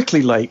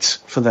heroically late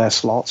for their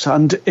slots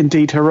and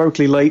indeed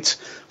heroically late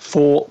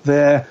for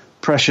their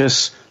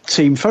precious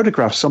team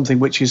photographs, something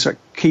which is a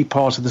key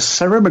part of the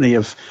ceremony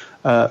of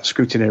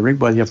scrutineering,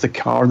 where you have the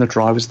car and the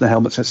drivers and the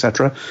helmets,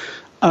 etc.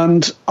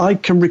 And I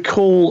can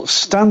recall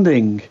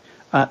standing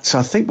at,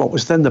 I think, what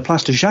was then the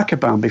Place de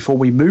Jacobin before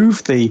we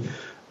moved the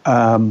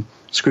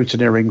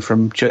scrutineering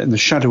from in the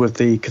shadow of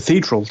the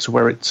cathedral to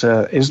where it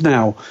is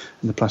now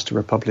in the Place de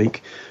République,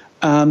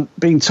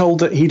 being told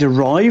that he'd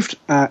arrived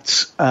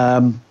at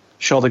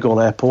Charles de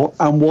Gaulle Airport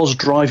and was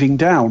driving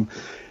down.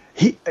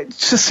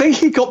 To say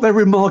he got there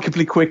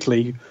remarkably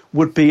quickly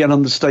would be an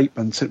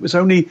understatement. It was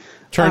only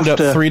turned up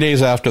 3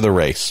 days after the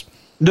race.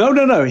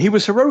 No. He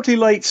was heroically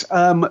late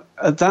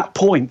at that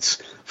point.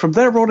 From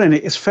there on in,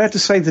 it's fair to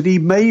say that he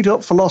made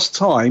up for lost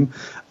time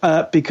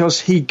because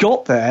he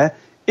got there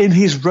in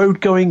his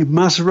road-going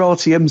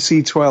Maserati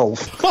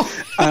MC12.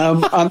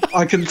 And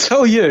I can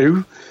tell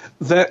you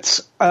that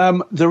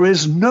there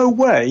is no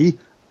way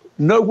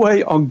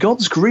on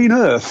God's green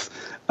earth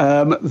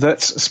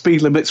that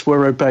speed limits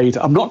were obeyed.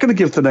 I'm not going to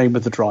give the name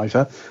of the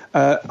driver.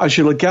 As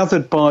you'll have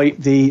gathered by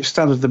the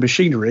standard of the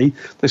machinery,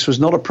 this was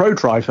not a pro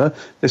driver.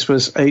 This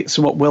was a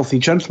somewhat wealthy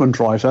gentleman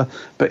driver,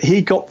 but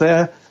he got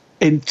there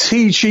in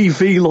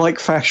TGV-like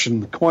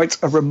fashion. Quite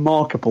a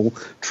remarkable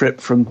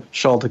trip from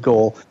Charles de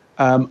Gaulle,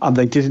 and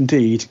they did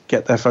indeed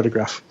get their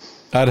photograph.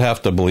 I'd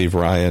have to believe,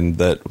 Ryan,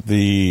 that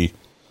the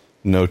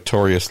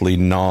notoriously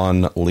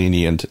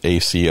non-lenient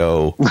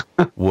ACO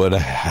would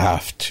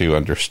have to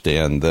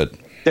understand that.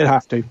 They'd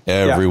have to.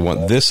 Everyone.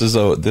 Yeah. This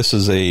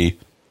is a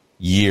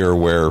year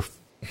where,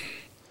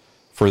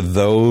 for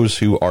those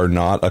who are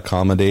not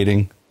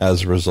accommodating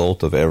as a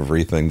result of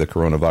everything the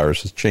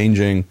coronavirus is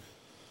changing,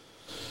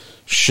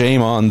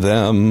 shame on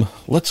them.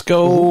 Let's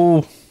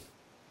go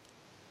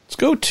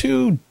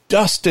to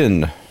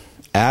Dustin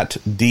at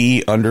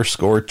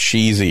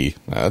D_cheesy.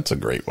 That's a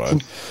great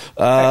one.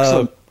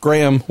 Excellent.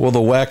 Graham, will the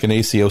WEC and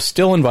ACO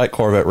still invite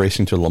Corvette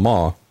racing to Le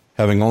Mans,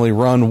 having only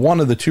run one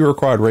of the two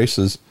required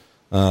races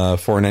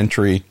for an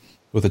entry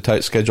with a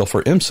tight schedule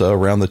for IMSA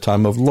around the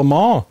time of Le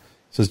Mans?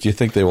 He says, do you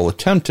think they will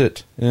attempt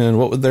it? And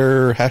what would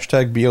their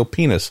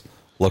 #BOPenis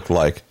look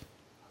like?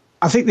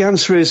 I think the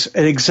answer is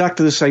in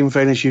exactly the same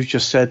vein as you've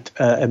just said,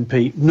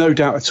 MP. No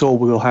doubt at all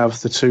we will have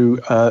the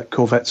two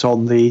Corvettes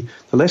on the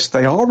list.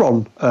 They are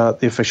on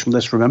the official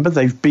list, remember.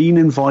 They've been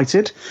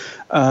invited.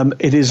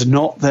 It is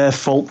not their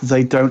fault that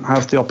they don't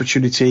have the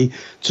opportunity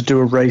to do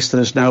a race that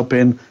has now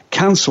been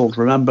cancelled.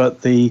 Remember,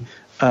 the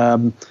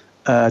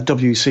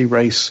WC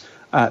race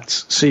at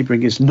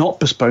Sebring is not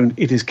postponed,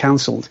 it is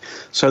cancelled.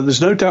 So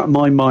there's no doubt in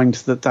my mind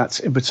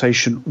that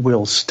invitation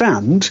will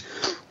stand.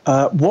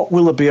 What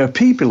will the BOP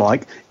be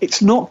like?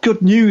 It's not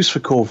good news for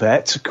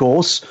Corvette, of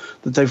course,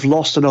 that they've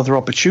lost another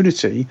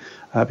opportunity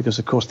because,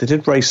 of course, they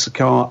did race the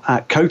car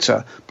at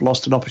COTA, but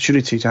lost an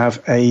opportunity to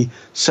have a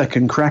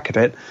second crack at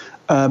it.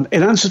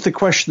 In answer to the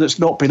question that's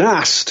not been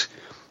asked,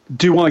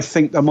 do I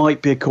think there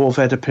might be a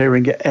Corvette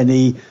appearing at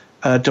any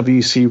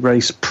WC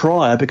race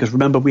prior? Because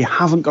remember, we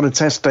haven't got a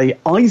test day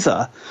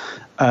either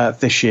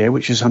this year,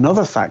 which is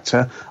another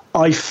factor.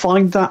 I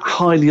find that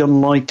highly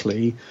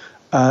unlikely,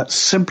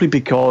 simply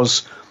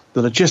because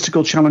the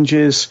logistical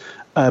challenges.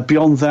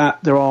 Beyond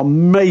that, there are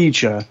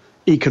major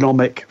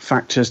economic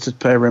factors to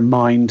bear in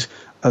mind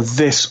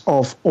this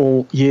of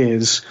all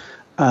years.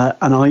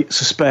 And I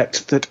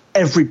suspect that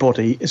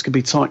everybody is going to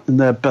be tightening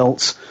their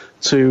belts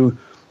to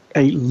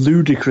a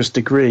ludicrous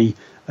degree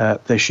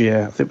this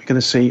year. I think we're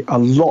going to see a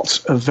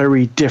lot of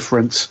very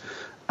different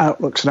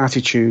outlooks and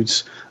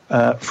attitudes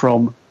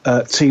from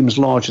teams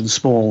large and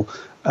small.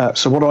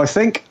 So what do I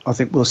think? I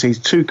think we'll see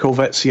two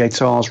Corvette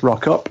C8Rs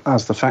rock up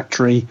as the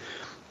factory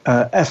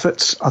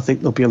efforts. I think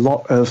there'll be a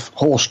lot of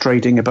horse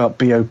trading about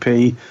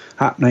BOP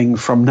happening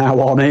from now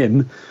on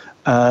in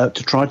to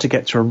try to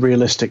get to a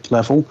realistic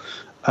level.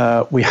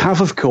 We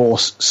have, of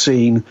course,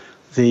 seen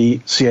the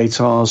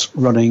C8Rs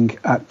running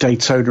at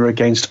Daytona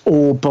against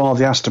all bar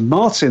the Aston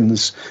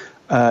Martins,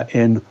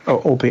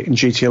 albeit in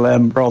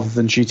GTLM rather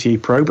than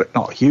GTE Pro, but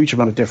not a huge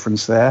amount of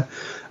difference there.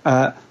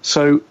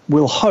 So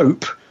we'll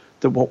hope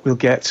that what we'll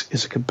get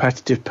is a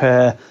competitive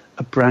pair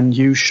of brand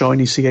new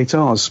shiny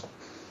C8Rs.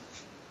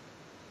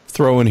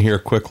 Throw in here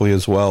quickly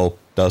as well,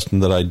 Dustin,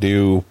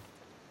 that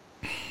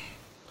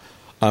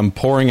I'm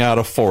pouring out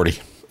a 40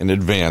 in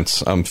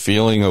advance. I'm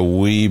feeling a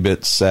wee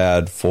bit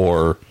sad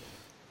for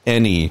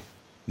any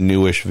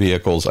newish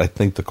vehicles. I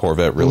think the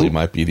Corvette really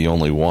might be the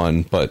only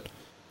one, but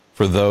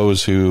for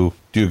those who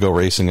do go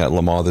racing at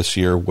Le Mans this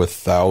year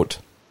without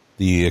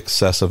the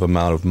excessive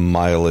amount of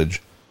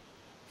mileage,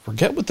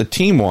 forget what the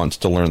team wants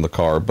to learn the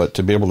car, but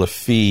to be able to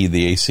feed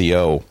the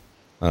ACO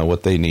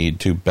what they need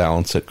to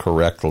balance it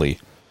correctly.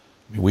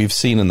 We've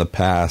seen in the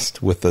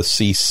past with the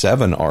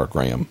C7R,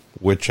 Graham,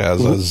 which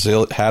has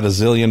had a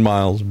zillion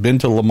miles, been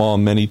to Le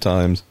Mans many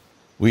times,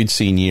 we'd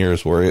seen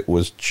years where it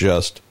was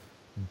just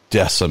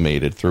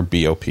decimated through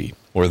BOP,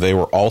 where they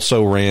were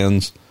also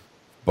rans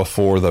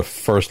before the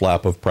first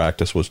lap of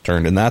practice was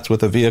turned. And that's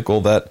with a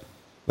vehicle that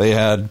they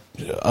had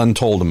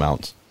untold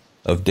amounts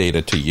of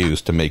data to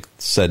use to make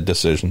said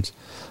decisions.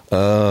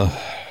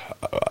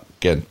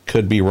 Again,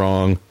 could be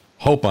wrong.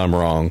 Hope I'm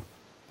wrong.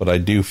 But I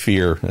do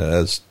fear,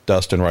 as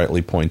Dustin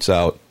rightly points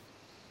out,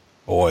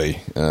 boy,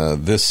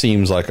 this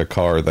seems like a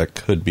car that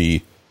could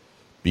be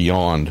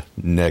beyond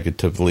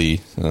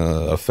negatively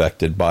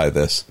affected by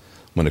this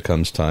when it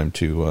comes time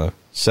to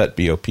set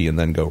BOP and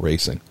then go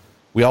racing.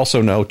 We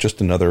also know, just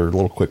another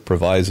little quick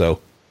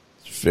proviso,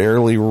 it's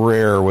fairly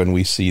rare when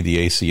we see the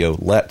ACO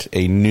let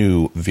a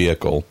new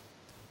vehicle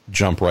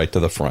jump right to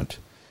the front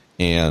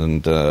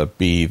and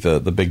be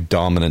the big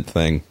dominant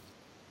thing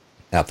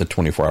at the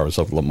 24 Hours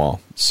of Le Mans.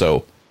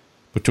 So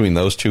between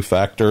those two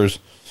factors,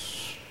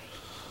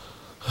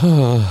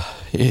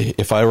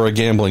 if I were a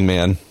gambling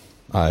man,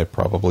 I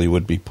probably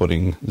would be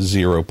putting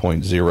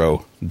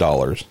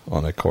 $0.0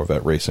 on a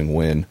Corvette racing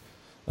win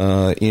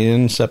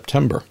in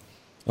September.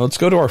 Let's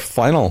go to our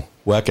final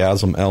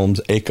Whackasm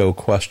Elms ACO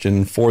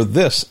question for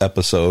this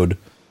episode,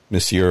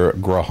 Monsieur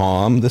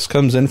Graham. This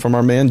comes in from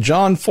our man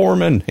John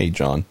Foreman. Hey,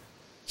 John.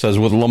 Says,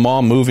 with Le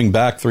Mans moving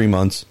back 3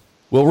 months,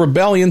 will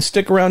Rebellion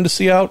stick around to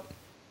see out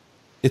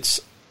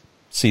its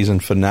season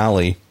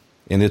finale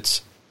and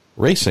its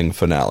racing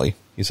finale?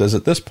 He says,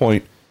 at this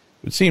point, it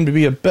would seem to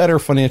be a better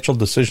financial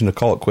decision to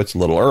call it quits a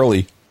little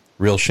early.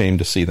 Real shame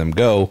to see them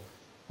go.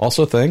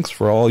 Also, thanks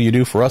for all you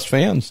do for us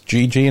fans,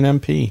 GG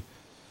and MP.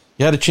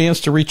 You had a chance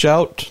to reach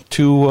out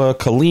to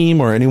Kaleem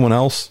or anyone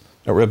else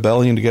at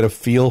Rebellion to get a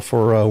feel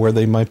for where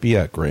they might be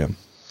at, Graham?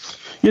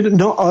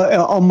 Not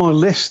on my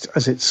list,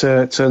 as it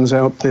turns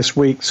out this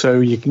week,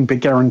 so you can be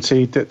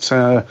guaranteed that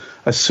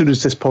as soon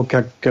as this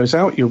podcast goes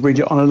out, you'll read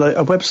it on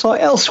a website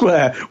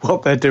elsewhere,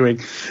 what they're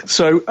doing.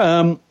 So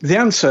the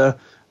answer,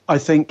 I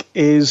think,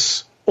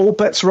 is all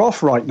bets are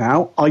off right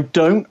now. I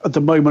don't, at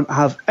the moment,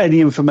 have any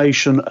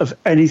information of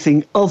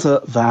anything other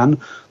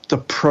than the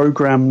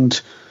programmed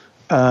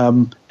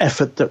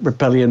effort that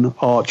Rebellion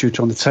are due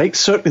to undertake.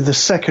 Certainly the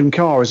second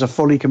car is a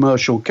fully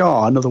commercial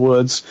car. In other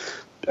words,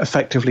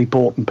 effectively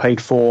bought and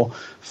paid for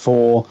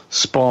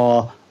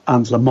Spa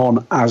and Le Mans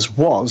as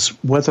was.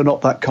 Whether or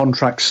not that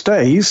contract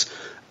stays,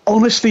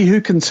 honestly, who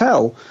can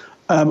tell?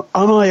 Am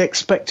I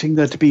expecting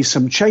there to be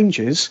some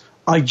changes?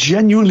 I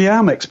genuinely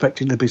am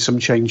expecting there to be some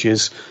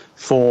changes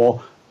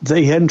for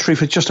the entry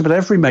for just about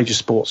every major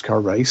sports car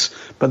race,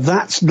 but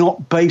that's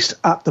not based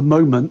at the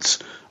moment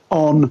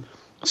on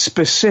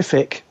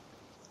specific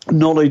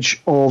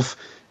knowledge of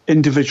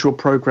individual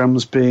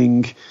programs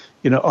being,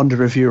 under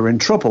review or in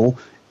trouble.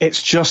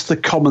 It's just the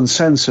common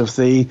sense of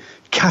the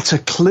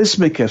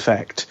cataclysmic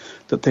effect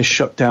that this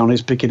shutdown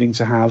is beginning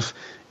to have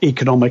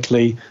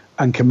economically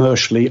and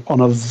commercially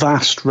on a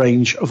vast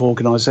range of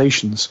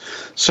organizations.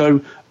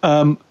 So,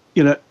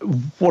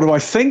 what do I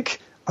think?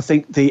 I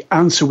think the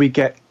answer we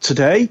get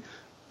today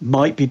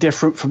might be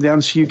different from the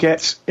answer you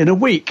get in a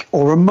week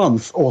or a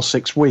month or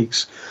 6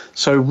 weeks.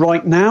 So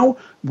right now,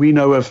 we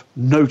know of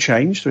no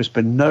change. There's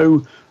been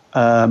no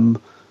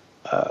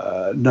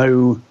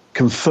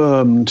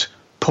confirmed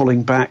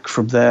pulling back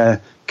from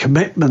their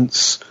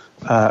commitments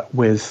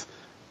with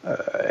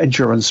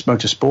Endurance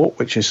Motorsport,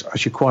 which is,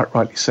 as you quite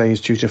rightly say, is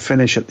due to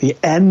finish at the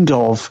end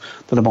of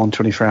the Le Mans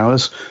 24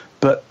 Hours.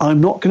 But I'm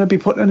not going to be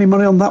putting any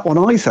money on that one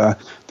either,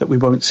 that we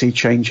won't see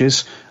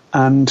changes.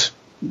 And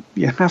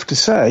you have to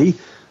say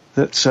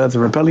that the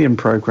Rebellion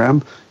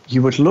program,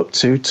 you would look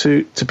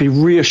to be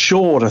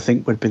reassured, I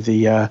think would be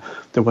the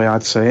way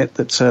I'd say it,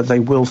 that they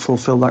will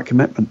fulfill that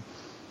commitment.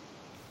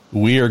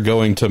 We are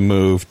going to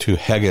move to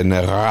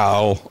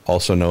General,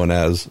 also known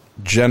as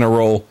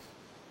General.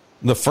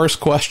 The first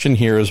question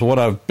here is what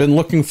I've been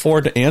looking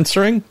forward to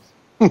answering.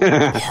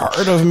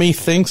 Part of me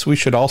thinks we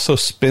should also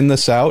spin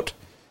this out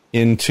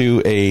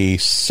into a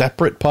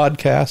separate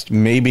podcast,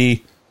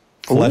 maybe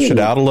flesh it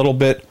out a little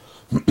bit.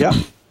 Yeah.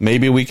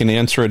 Maybe we can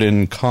answer it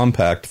in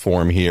compact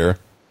form here.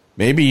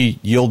 Maybe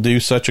you'll do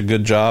such a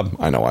good job,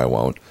 I know I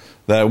won't,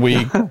 that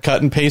we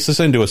cut and paste this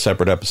into a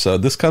separate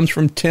episode. This comes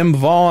from Tim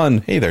Vaughn.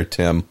 Hey there,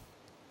 Tim.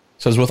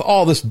 Says, with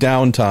all this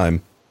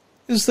downtime,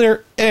 is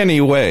there any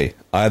way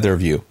either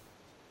of you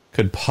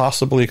could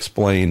possibly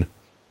explain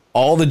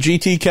all the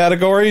GT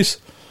categories?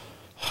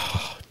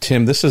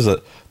 Tim, this is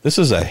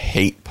a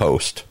hate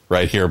post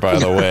right here, by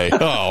the way.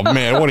 Oh,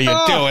 man, what are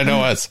you doing to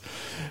us?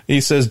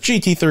 He says,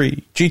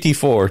 GT3,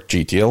 GT4,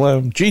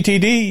 GTLM,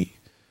 GTD.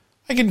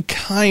 I can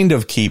kind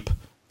of keep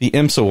the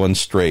IMSA ones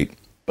straight,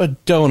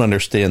 but don't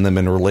understand them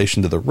in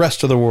relation to the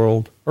rest of the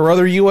world or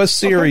other U.S.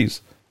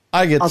 series.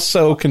 Okay. I get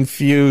so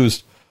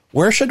confused.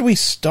 Where should we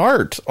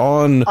start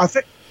on? I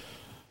think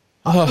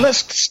let's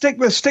stick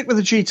with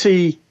the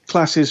GT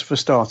classes for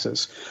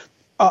starters.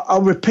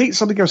 I'll repeat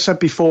something I've said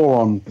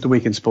before on the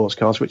Weekend Sports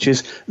Cars, which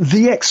is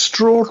the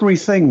extraordinary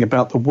thing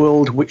about the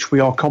world which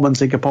we are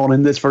commenting upon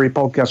in this very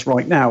podcast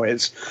right now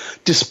is,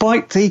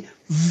 despite the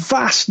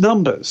vast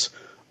numbers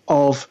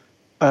of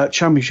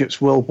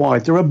championships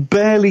worldwide, there are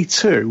barely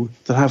 2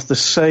 that have the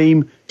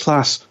same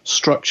class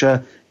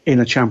structure in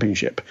a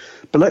championship.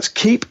 But let's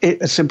keep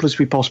it as simple as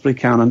we possibly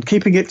can, and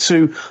keeping it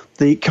to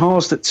the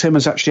cars that Tim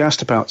has actually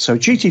asked about. So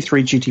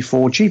GT3,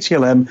 GT4,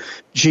 GTLM,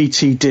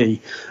 GTD.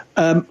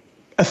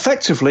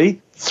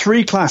 Effectively,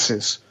 3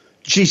 classes.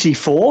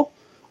 GT4,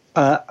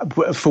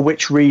 for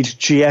which read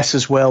GS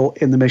as well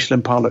in the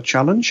Michelin Pilot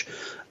Challenge.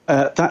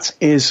 That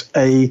is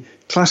a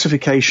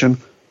classification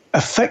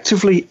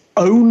effectively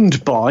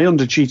owned by,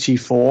 under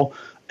GT4,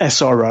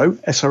 SRO.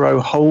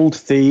 SRO hold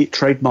the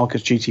trademark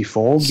as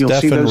GT4. You'll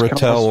see those Rattel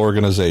cars,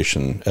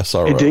 organization,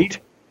 SRO. Indeed.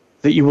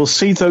 That you will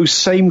see those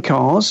same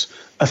cars,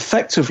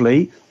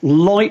 effectively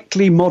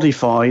lightly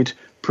modified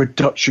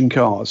production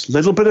cars.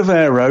 Little bit of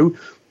aero,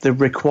 the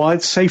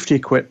required safety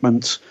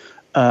equipment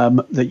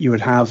that you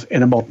would have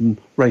in a modern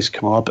race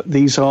car, but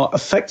these are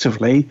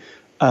effectively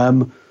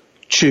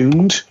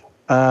tuned,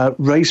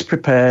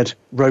 race-prepared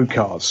road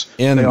cars.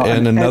 And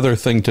another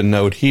thing to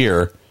note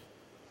here,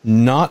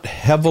 not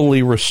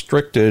heavily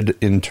restricted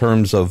in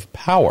terms of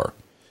power.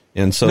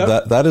 And so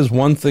that is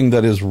one thing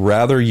that is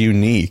rather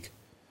unique,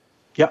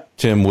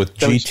 Tim, with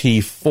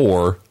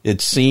GT4.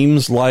 It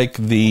seems like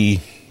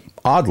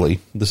oddly,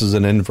 this is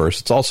an inverse.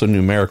 It's also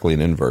numerically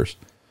an inverse.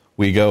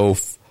 We go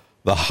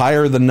the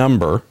higher the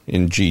number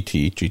in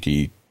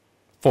GT4,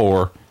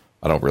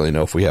 I don't really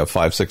know if we have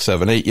 5, 6,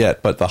 7, 8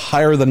 yet, but the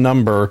higher the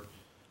number,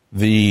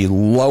 the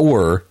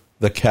lower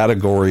the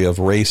category of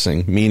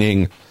racing,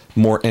 meaning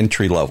more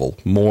entry level,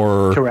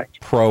 more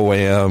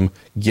pro-am,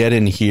 get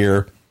in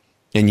here,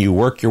 and you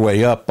work your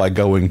way up by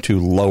going to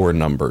lower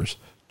numbers.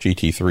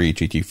 GT3,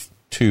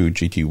 GT2,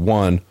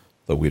 GT1,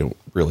 though we don't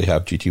really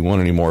have GT1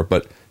 anymore,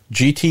 but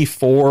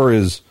GT4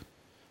 is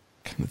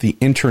the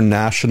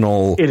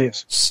international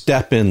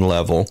step-in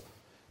level.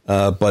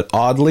 But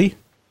oddly,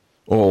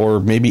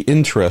 or maybe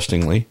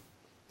interestingly,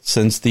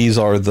 since these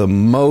are the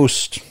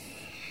most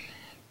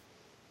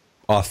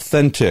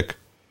authentic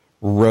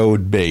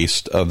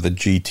road-based of the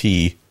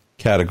GT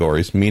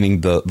categories, meaning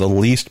the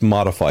least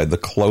modified, the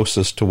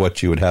closest to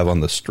what you would have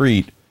on the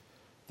street,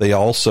 they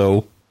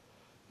also,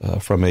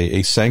 from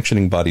a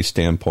sanctioning body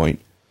standpoint,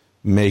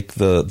 make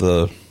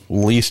the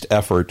least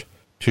effort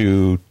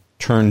to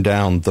turn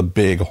down the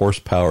big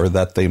horsepower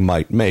that they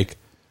might make.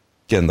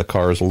 Again, the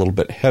car is a little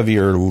bit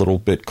heavier, a little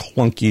bit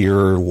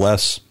clunkier,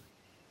 less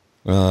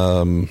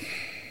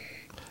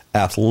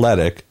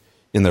athletic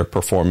in their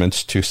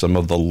performance to some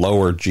of the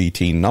lower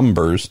GT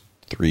numbers,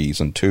 3s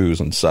and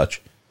 2s and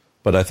such.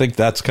 But I think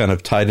that's kind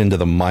of tied into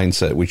the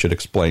mindset we should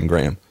explain,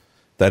 Graham.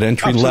 That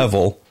entry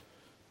level,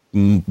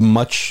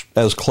 much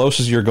as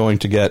close as you're going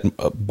to get,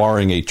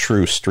 barring a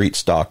true street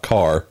stock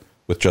car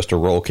with just a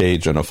roll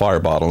cage and a fire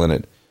bottle in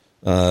it,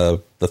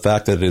 the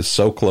fact that it is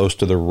so close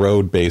to the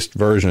road-based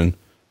version,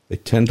 they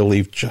tend to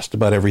leave just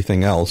about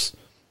everything else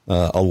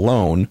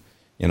alone.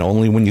 And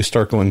only when you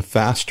start going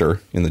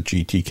faster in the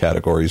GT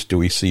categories do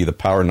we see the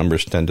power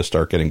numbers tend to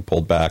start getting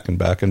pulled back and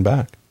back and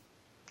back.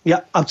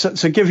 Yeah,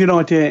 to give you an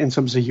idea in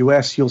terms of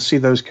US, you'll see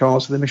those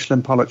cars in the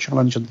Michelin Pilot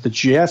Challenge and the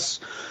GS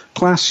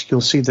class.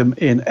 You'll see them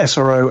in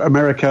SRO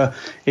America,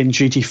 in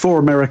GT4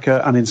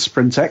 America, and in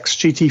Sprint X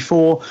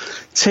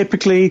GT4.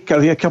 Typically,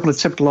 a couple of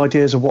typical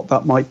ideas of what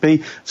that might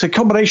be. It's a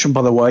combination,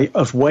 by the way,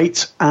 of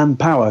weight and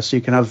power. So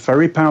you can have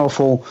very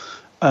powerful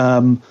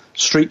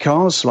street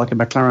cars like a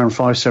McLaren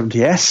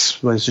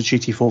 570S, where there's a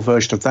GT4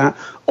 version of that,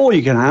 or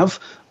you can have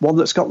one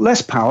that's got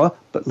less power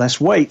but less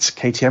weight,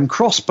 KTM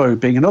Crossbow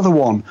being another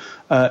one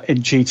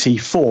in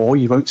GT4.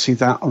 You won't see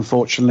that,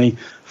 unfortunately,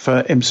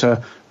 for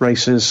IMSA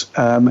races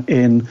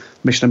in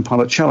Michelin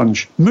Pilot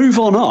Challenge. Move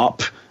on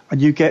up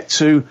and you get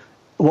to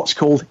what's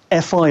called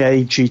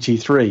FIA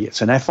GT3.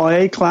 It's an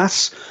FIA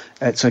class.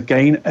 It's,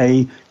 again,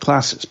 a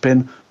class that's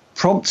been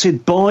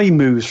prompted by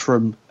moves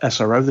from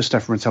SRO, the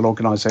Stefan Rattel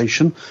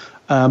organisation,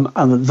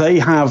 and they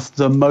have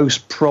the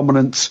most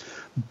prominent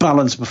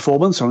balance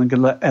performance. I'm going to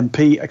let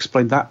MP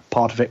explain that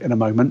part of it in a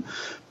moment.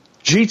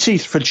 For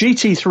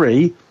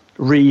GT3,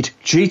 read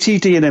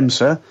GTD and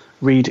IMSA,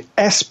 read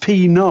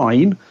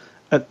SP9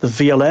 at the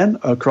VLN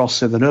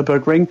across the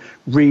Nürburgring,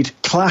 read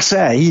Class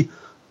A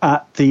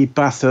at the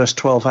Bathurst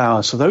 12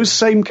 Hours. So those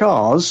same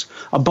cars,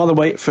 and by the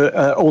way,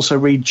 also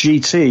read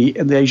GT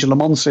in the Asia Le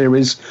Mans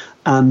Series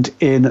and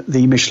in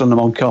the Michelin Le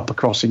Mans Cup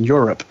across in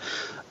Europe.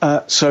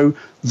 So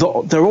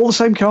they're all the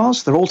same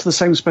cars. They're all to the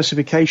same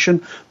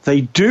specification.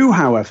 They do,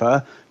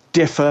 however,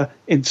 differ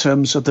in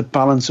terms of the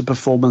balance of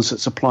performance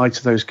that's applied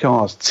to those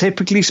cars.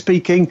 Typically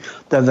speaking,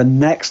 they're the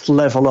next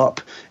level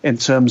up in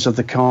terms of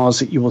the cars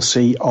that you will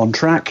see on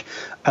track.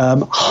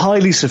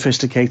 Highly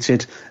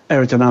sophisticated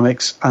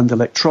aerodynamics and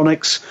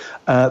electronics.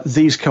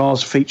 These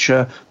cars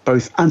feature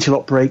both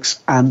anti-lock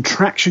brakes and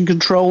traction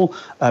control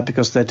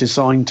because they're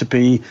designed to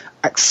be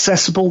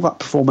accessible, that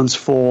performance,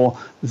 for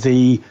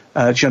the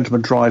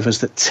gentleman drivers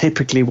that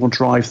typically will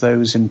drive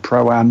those in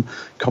Pro-Am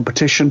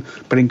competition.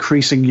 But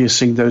increasingly you're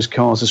seeing those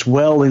cars as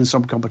well in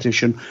some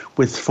competition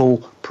with full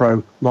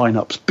Pro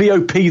lineups.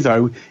 BOP,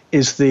 though,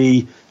 is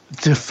the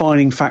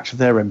defining factor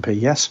there, MP,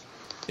 yes?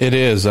 It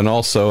is, and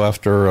also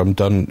after I'm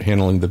done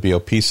handling the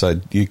BOP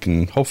side, you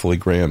can hopefully,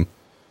 Graham,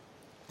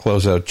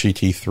 close out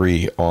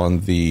GT3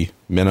 on the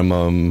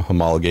minimum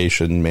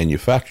homologation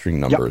manufacturing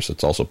numbers. Yep.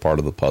 It's also part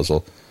of the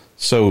puzzle.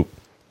 So,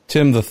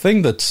 Tim, the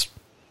thing that's,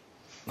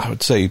 I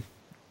would say,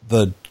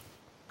 the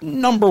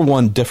number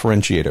one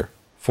differentiator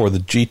for the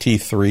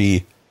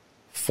GT3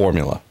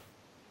 formula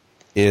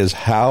is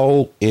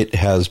how it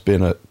has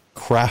been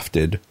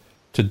crafted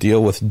to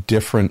deal with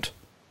different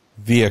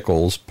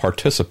vehicles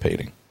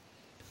participating.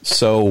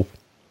 So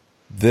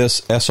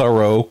this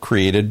SRO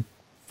created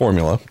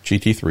formula,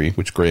 GT3,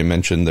 which Gray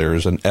mentioned,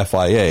 there's an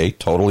FIA,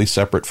 totally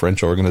separate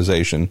French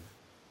organization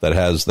that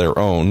has their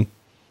own.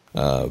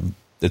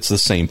 It's the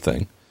same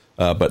thing,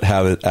 but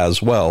have it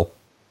as well.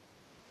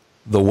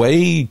 The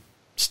way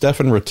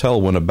Stefan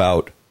Rattel went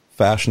about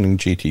fashioning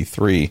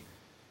GT3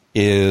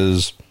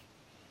 is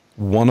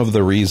one of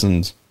the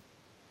reasons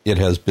it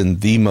has been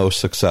the most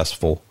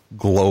successful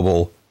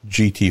global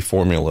GT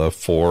formula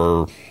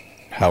for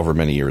however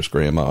many years,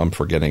 Graham. I'm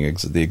forgetting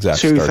the exact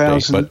start date.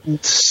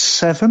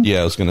 2007?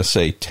 Yeah, I was going to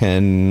say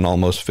 10,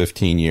 almost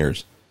 15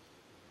 years.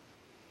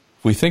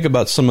 If we think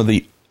about some of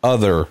the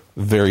other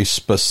very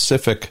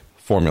specific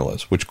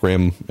formulas, which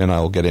Graham and I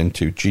will get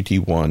into,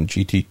 GT1,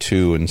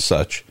 GT2 and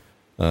such,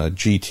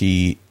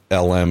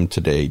 GTLM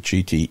today,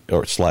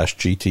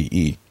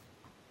 /GTE,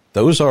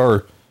 those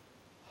are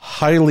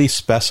highly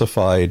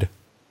specified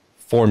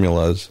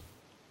formulas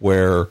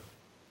where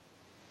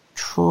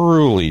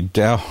truly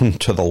down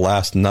to the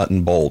last nut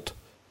and bolt,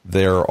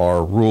 there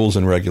are rules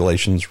and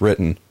regulations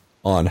written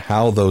on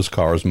how those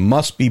cars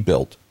must be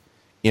built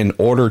in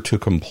order to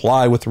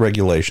comply with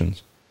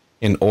regulations,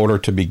 in order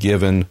to be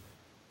given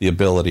the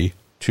ability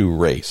to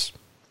race.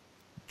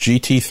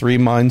 GT3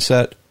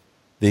 mindset,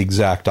 the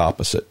exact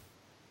opposite.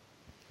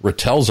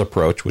 Rattel's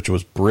approach, which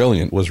was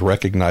brilliant, was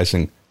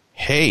recognizing,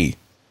 hey,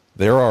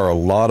 there are a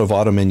lot of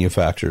auto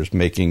manufacturers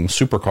making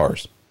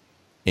supercars,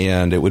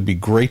 and it would be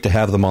great to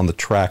have them on the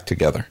track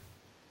together.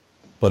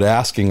 But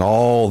asking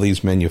all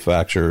these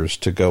manufacturers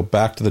to go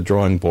back to the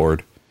drawing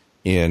board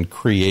and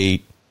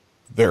create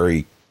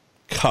very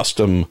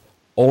custom,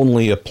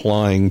 only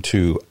applying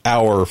to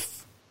our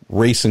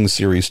racing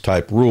series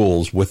type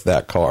rules with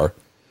that car,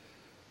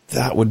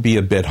 that would be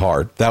a bit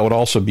hard. That would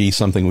also be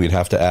something we'd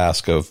have to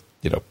ask of,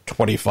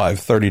 25,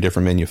 30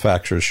 different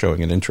manufacturers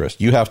showing an interest.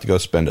 You have to go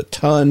spend a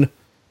ton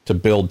to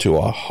build to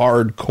a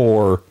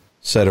hardcore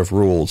set of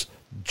rules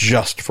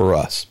just for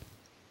us.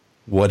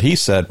 What he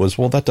said was,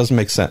 well, that doesn't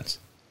make sense.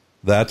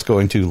 That's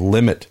going to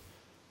limit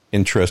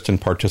interest and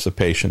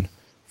participation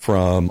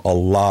from a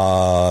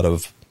lot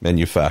of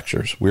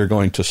manufacturers. We're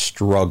going to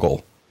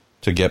struggle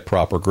to get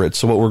proper grids.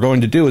 So what we're going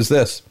to do is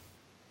this.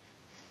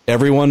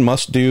 Everyone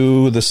must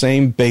do the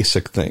same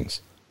basic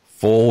things.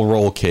 Full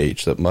roll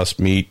cage that must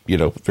meet,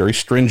 very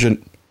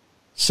stringent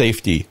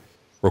safety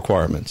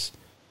requirements.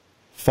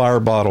 Fire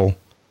bottle,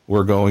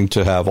 we're going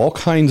to have all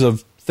kinds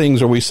of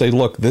things where we say,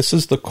 look, this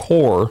is the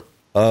core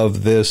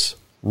of this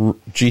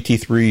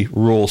GT3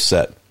 rule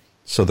set.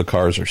 So the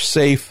cars are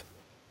safe,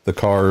 the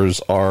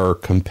cars are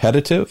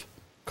competitive,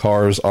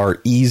 cars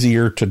are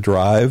easier to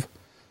drive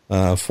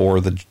for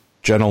the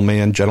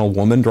gentleman,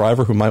 gentlewoman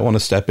driver who might want to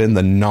step in,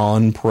 the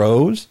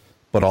non-pros,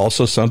 but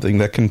also something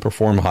that can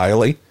perform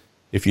highly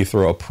if you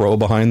throw a pro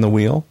behind the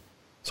wheel.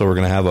 So we're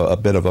going to have a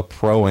bit of a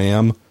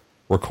pro-am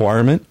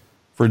requirement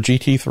for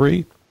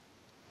GT3.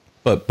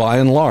 But by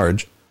and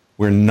large,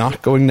 we're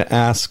not going to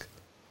ask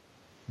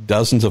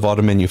dozens of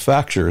auto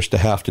manufacturers to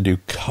have to do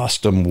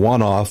custom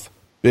one-off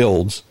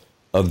builds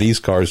of these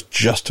cars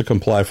just to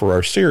comply for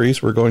our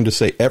series. We're going to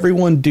say,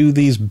 everyone do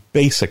these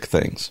basic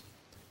things.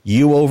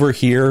 You over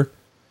here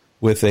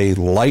with a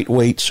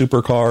lightweight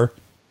supercar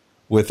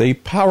with a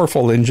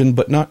powerful engine,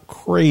 but not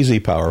crazy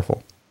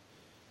powerful,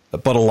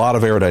 but a lot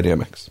of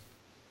aerodynamics.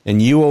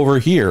 And you over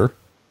here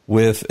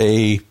with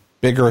a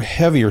bigger,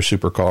 heavier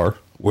supercar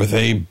with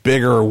a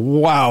bigger,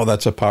 wow,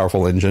 that's a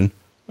powerful engine,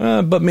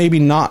 but maybe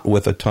not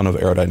with a ton of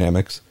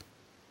aerodynamics.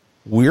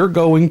 We're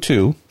going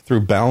to,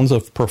 through bounds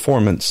of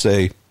performance,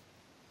 say,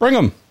 bring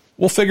them.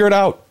 We'll figure it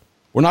out.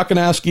 We're not going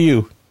to ask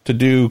you to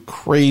do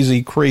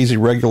crazy, crazy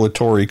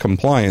regulatory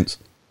compliance.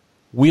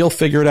 We'll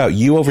figure it out.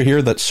 You over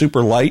here that's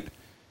super light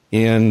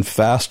and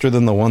faster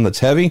than the one that's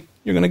heavy,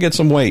 you're going to get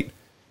some weight.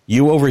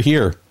 You over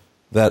here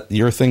that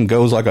your thing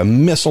goes like a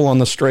missile on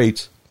the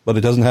straights, but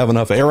it doesn't have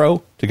enough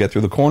aero to get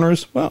through the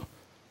corners, well,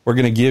 we're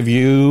going to give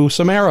you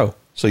some aero.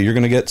 So you're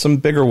going to get some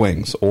bigger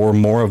wings or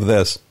more of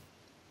this.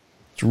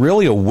 It's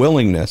really a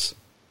willingness,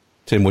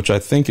 Tim, which I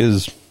think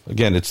is,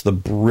 again, it's the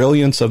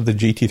brilliance of the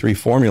GT3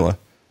 formula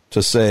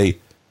to say,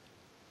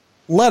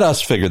 let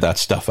us figure that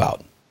stuff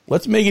out.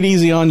 Let's make it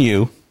easy on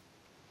you.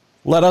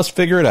 Let us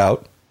figure it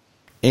out.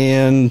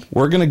 And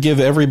we're going to give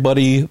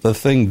everybody the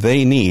thing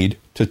they need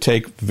to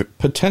take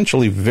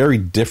potentially very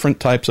different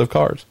types of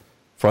cars.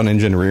 Front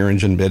engine, rear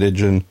engine, mid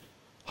engine,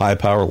 high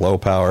power, low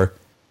power,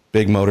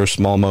 big motor,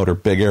 small motor,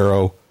 big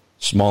aero,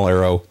 small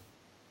aero.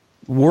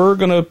 We're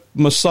going to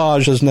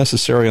massage as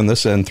necessary on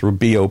this end through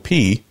BOP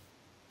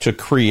to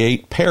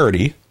create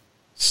parity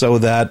so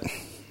that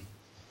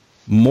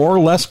more or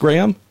less,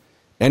 Graham,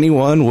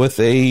 anyone with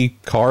a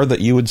car that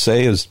you would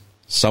say is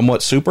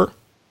somewhat super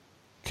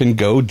can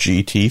go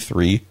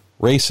GT3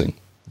 racing.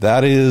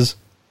 That is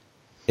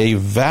a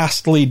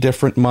vastly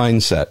different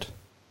mindset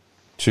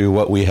to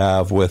what we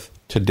have with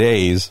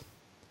today's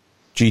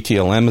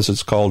GTLM, as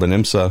it's called in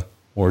IMSA,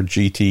 or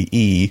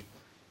GTE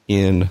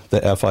in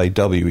the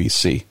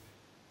FIWEC.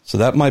 So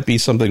that might be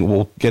something,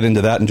 we'll get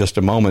into that in just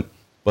a moment,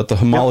 but the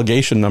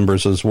homologation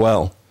numbers as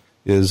well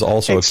is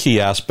also a key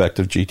aspect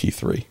of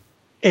GT3.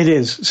 It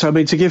is. So, I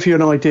mean, to give you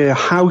an idea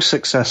how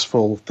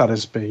successful that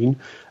has been,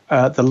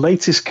 the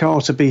latest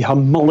car to be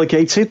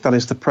homologated, that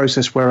is the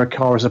process where a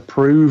car is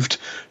approved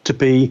to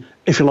be,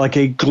 if you like,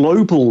 a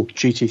global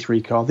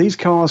GT3 car. These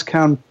cars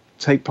can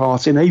take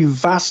part in a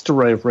vast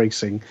array of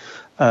racing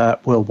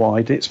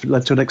worldwide. It's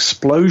led to an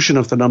explosion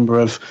of the number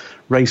of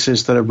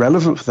races that are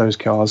relevant for those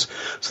cars.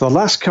 So the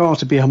last car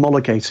to be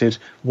homologated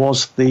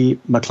was the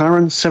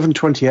McLaren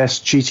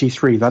 720S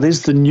GT3. That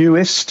is the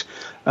newest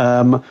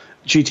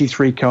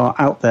GT3 car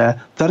out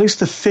there. That is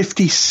the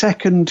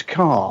 52nd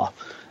car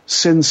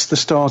since the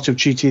start of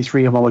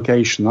GT3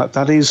 homologation.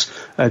 That is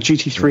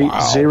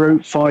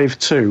GT3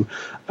 052.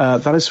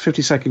 That is the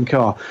 52nd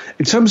car.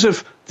 In terms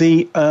of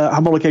the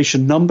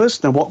homologation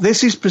numbers, now what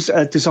this is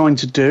designed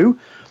to do,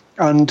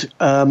 and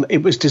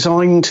it was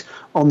designed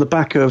on the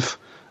back of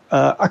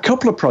a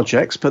couple of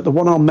projects, but the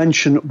one I'll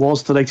mention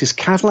was the latest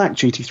Cadillac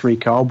GT3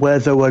 car, where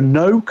there were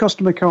no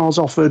customer cars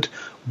offered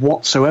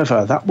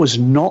whatsoever. That was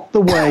not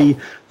the way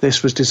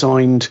this was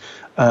designed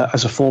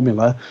as a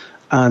formula.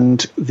 And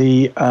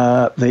the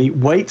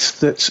weight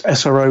that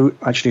SRO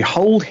actually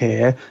hold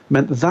here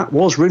meant that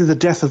was really the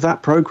death of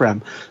that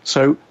program.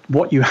 So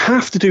what you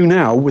have to do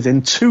now,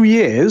 within 2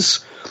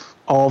 years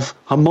of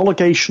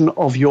homologation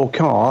of your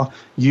car,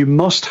 you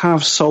must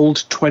have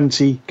sold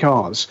 20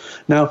 cars.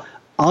 Now,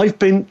 I've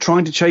been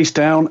trying to chase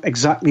down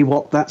exactly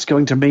what that's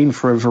going to mean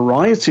for a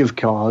variety of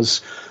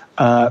cars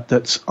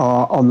that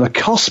are on the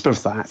cusp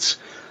of that.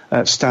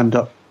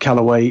 Stand-up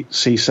Callaway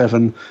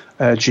C7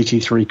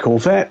 GT3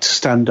 Corvette,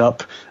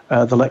 stand-up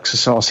the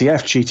Lexus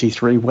RCF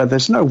GT3, where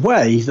there's no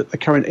way that the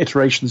current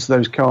iterations of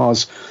those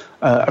cars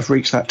have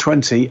reached that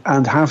 20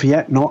 and have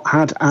yet not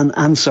had an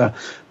answer.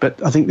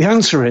 But I think the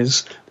answer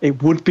is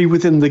it would be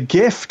within the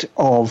gift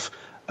of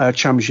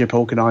championship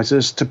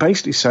organisers to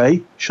basically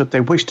say, should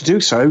they wish to do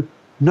so,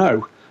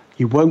 no,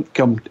 you won't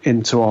come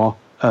into our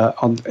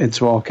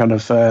kind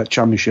of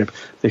championship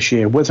this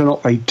year. Whether or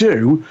not they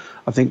do,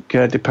 I think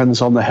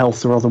depends on the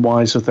health or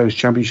otherwise of those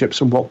championships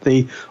and what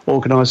the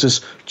organisers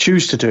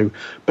choose to do.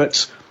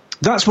 But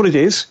that's what it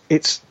is.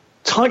 It's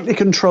tightly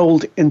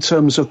controlled in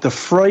terms of the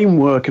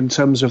framework, in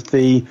terms of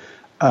the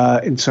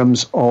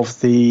balance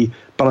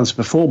of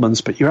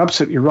performance. But you're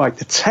absolutely right.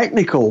 The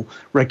technical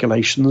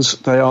regulations,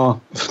 they are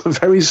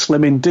very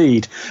slim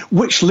indeed,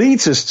 which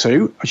leads us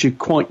to, as you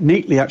quite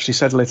neatly actually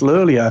said a little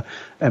earlier,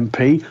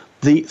 MP,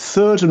 the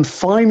third and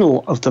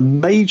final of the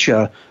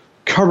major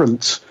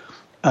current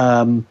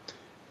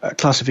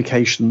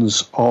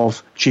classifications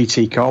of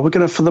GT car. We're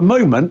going to, for the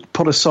moment,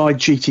 put aside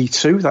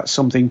GT2. That's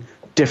something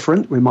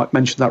different. We might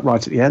mention that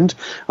right at the end.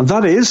 And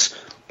that is,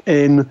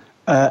 in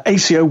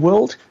ACO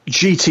world,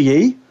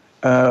 GTE,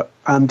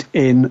 and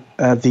in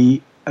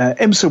the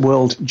IMSA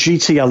world,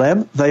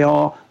 GTLM. They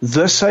are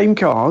the same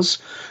cars.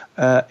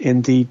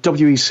 In the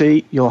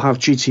WEC, you'll have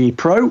GTE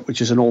Pro, which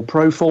is an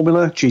all-pro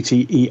formula,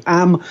 GTE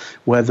AM,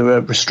 where there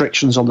are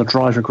restrictions on the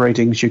driver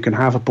gradings you can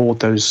have aboard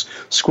those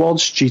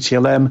squads,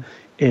 GTLM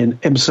in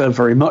IMSA,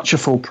 very much a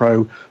full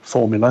pro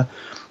formula.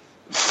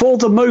 For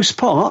the most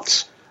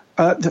part,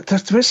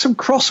 there is some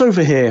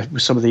crossover here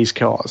with some of these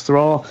cars. There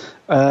are,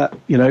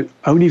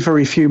 only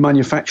very few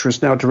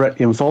manufacturers now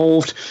directly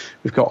involved.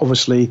 We've got,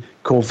 obviously,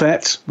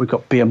 Corvette. We've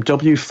got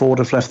BMW. Ford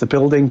have left the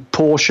building.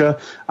 Porsche,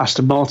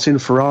 Aston Martin,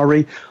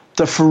 Ferrari.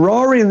 The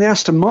Ferrari and the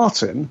Aston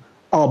Martin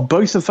are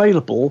both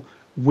available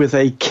with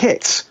a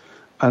kit,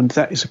 and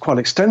that is a quite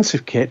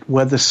extensive kit,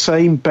 where the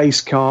same base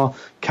car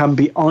can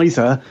be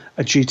either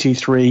a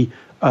GT3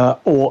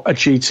 or a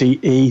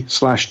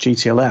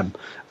GTE/GTLM.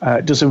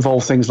 It does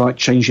involve things like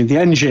changing the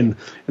engine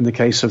in the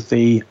case of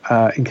the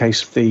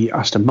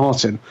Aston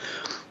Martin.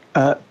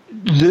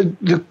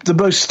 The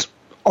most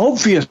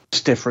obvious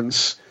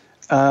difference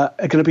are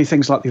going to be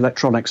things like the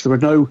electronics. There are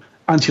no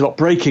anti-lock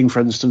braking, for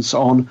instance,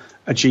 on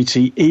a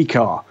GTE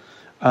car.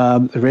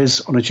 There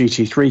is on a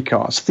GT3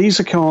 car. So these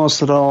are cars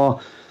that are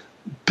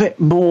a bit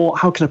more,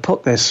 how can I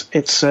put this?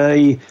 It's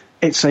a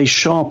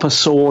sharper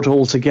sword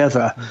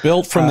altogether.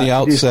 Built from the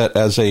outset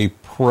as a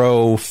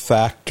pro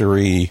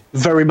factory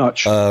very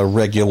much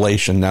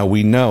regulation. Now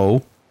we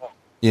know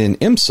in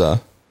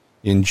IMSA,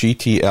 in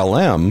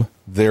GTLM,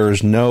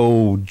 there's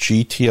no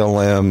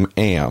GTLM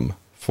AM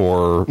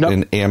for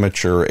an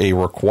amateur, a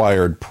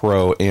required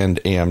pro and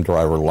AM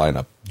driver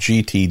lineup.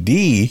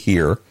 GTD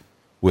here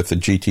with the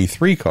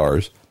GT3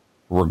 cars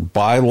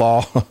by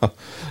law,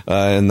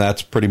 and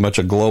that's pretty much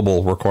a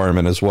global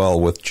requirement as well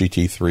with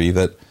GT3,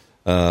 that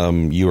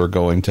you are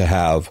going to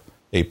have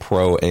a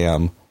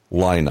pro-am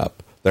lineup.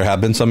 There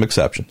have been some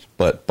exceptions,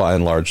 but by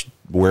and large,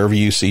 wherever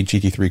you see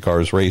GT3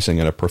 cars racing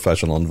in a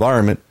professional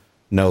environment,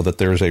 know that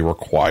there's a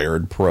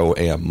required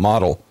Pro-Am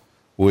model.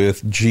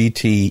 With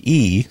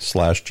GTE/GTLM,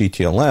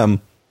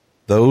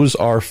 those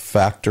are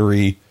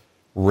factory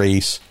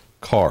race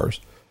cars.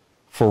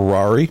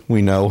 Ferrari,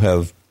 we know,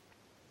 have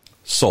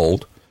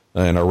sold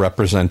and are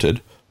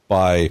represented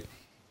by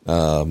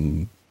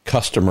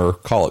customer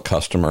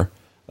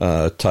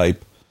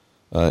type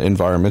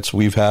environments.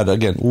 We've had,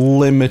 again,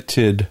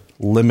 limited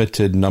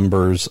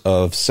numbers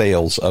of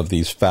sales of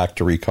these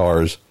factory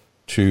cars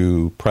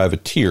to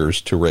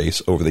privateers to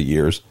race over the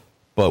years.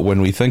 But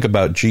when we think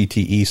about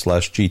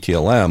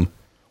GTE/GTLM,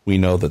 we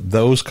know that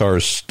those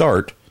cars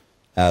start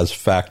as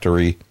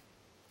factory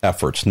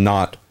efforts,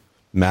 not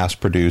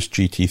mass-produced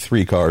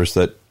GT3 cars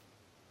that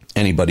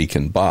anybody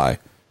can buy.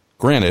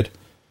 Granted,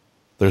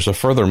 there's a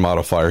further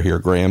modifier here,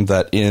 Graham,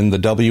 that in the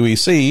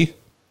WEC,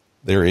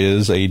 there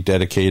is a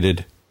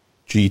dedicated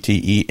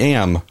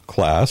GTE-AM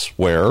class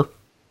where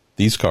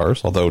these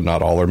cars, although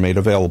not all are made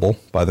available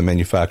by the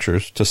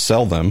manufacturers to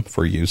sell them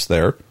for use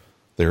there,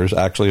 there's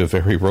actually a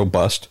very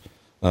robust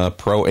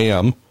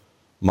Pro-Am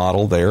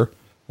model there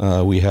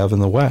we have in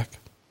the WEC.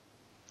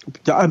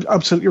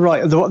 Absolutely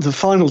right. The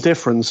final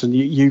difference, and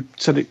you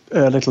said it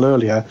a little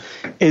earlier,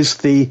 is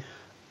the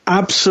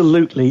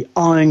absolutely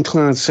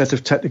ironclad set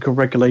of technical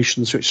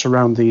regulations which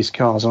surround these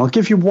cars. And I'll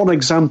give you one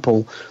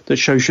example that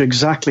shows you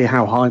exactly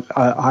how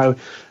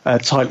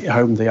tightly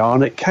home they are.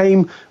 And it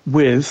came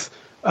with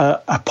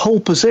a pole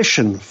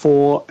position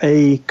for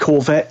a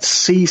Corvette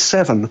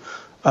C7.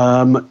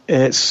 I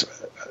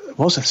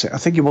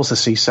think it was a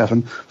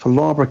C7 for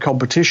Lara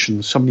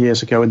competition some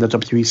years ago in the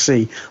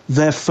WEC,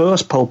 their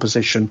first pole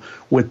position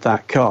with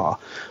that car.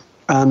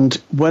 And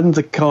when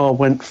the car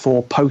went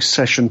for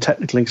post-session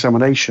technical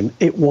examination,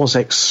 it was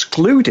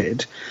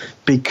excluded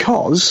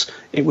because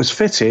it was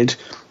fitted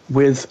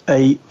with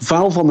a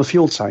valve on the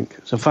fuel tank.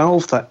 It's a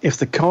valve that if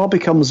the car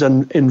becomes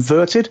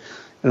inverted,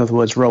 in other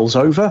words, rolls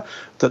over,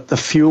 that the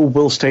fuel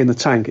will stay in the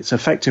tank. It's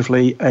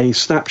effectively a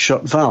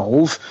snapshot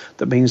valve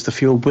that means the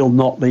fuel will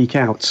not leak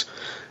out.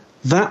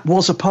 That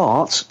was a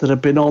part that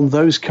had been on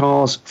those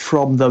cars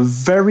from the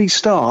very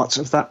start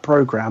of that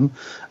program.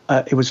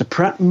 It was a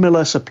Pratt &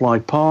 Miller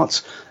supplied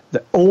part.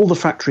 All the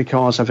factory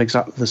cars have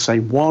exactly the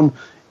same one.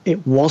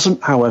 It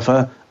wasn't,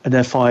 however,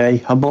 an FIA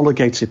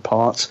homologated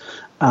part,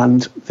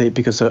 and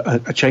because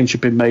a change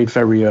had been made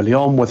very early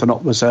on, whether or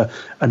not was an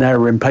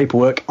error in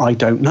paperwork, I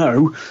don't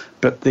know.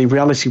 But the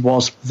reality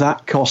was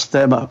that cost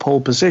them a pole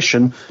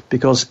position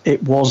because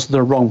it was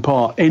the wrong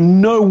part.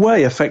 In no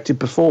way affected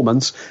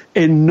performance,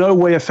 in no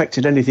way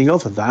affected anything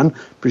other than,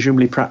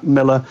 presumably Pratt &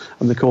 Miller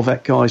and the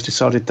Corvette guys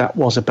decided that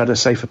was a better,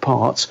 safer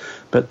part.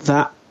 But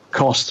that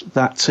cost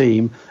that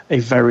team a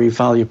very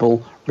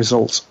valuable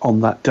result on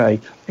that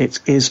day. It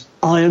is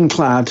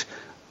ironclad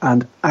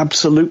and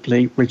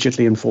absolutely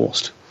rigidly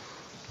enforced.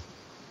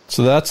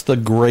 So that's the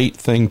great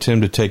thing, Tim,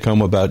 to take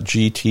home about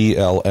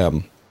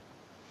GTLM.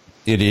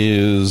 It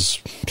is,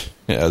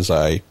 as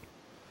I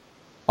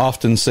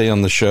often say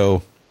on the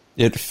show,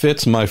 it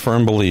fits my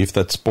firm belief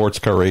that sports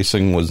car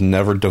racing was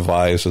never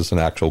devised as an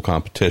actual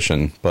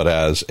competition, but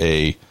as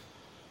a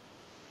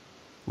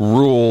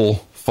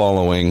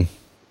rule-following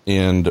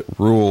and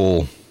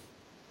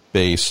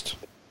rule-based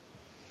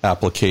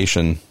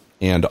application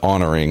and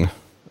honoring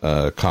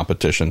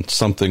competition,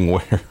 something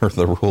where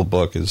the rule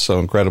book is so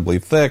incredibly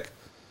thick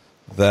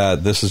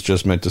that this is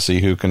just meant to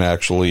see who can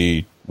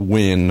actually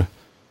win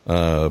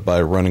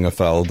by running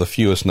afoul of the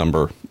fewest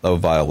number of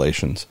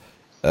violations.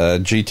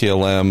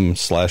 GTLM/GTE,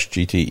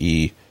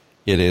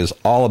 it is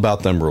all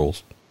about them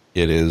rules.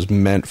 It is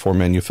meant for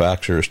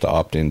manufacturers to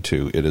opt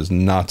into. It is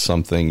not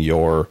something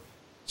your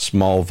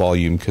small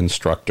volume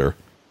constructor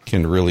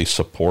can really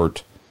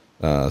support.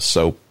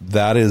 So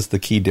that is the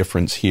key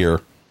difference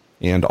here.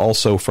 And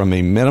also from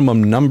a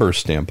minimum number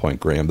standpoint,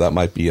 Graham, that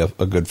might be a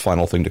good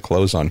final thing to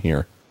close on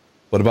here.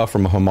 What about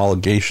from a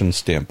homologation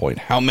standpoint?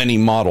 How many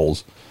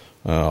models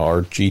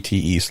are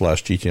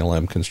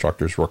GTE/GTLM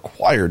constructors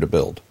required to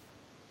build?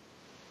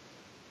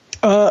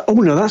 No,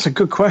 that's a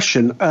good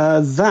question.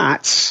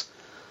 That's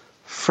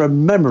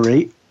from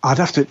memory. I'd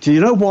have to. Do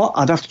you know what?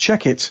 I'd have to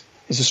check it.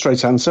 Is a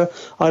straight answer.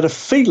 I had a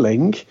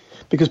feeling,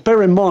 because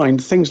bear in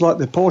mind things like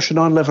the Porsche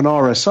 911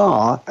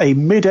 RSR, a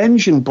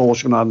mid-engine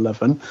Porsche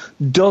 911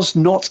 does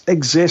not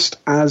exist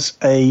as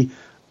a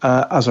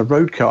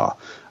road car.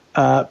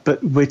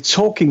 But we're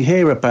talking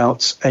here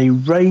about a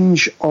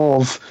range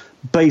of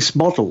base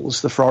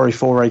models: the Ferrari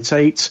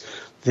 488,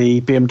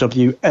 the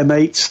BMW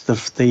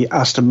M8, the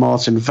Aston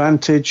Martin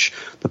Vantage,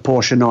 the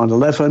Porsche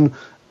 911,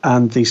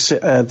 and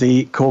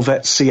the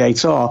Corvette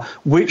C8R,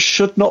 which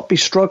should not be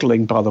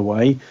struggling, by the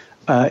way,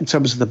 in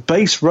terms of the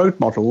base road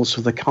models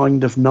for the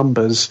kind of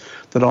numbers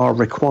that are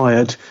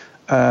required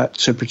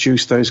to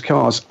produce those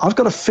cars. I've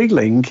got a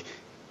feeling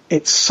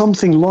it's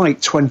something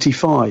like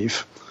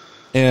 25.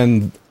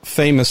 And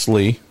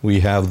famously, we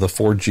have the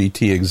Ford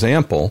GT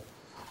example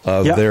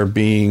of there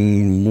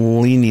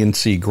being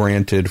leniency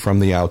granted from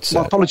the outset.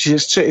 Well,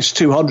 apologies, it's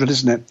 200,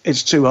 isn't it?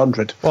 It's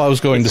 200. Well, I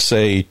was going to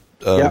say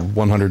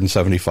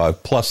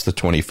 175 plus the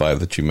 25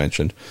 that you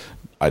mentioned.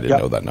 I didn't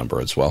know that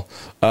number as well.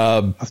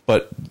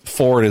 But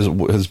Ford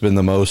has been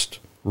the most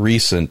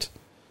recent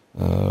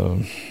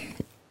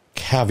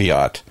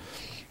caveat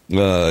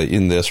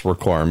in this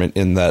requirement,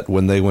 in that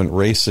when they went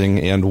racing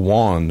and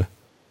won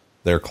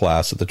their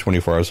class at the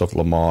 24 Hours of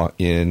Le Mans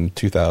in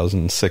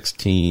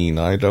 2016,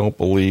 I don't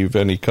believe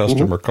any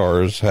customer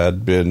cars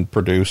had been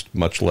produced,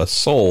 much less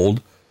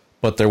sold,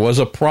 but there was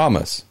a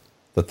promise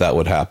that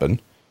would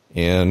happen.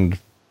 And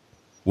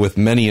with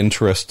many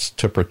interests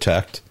to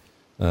protect,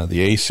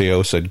 the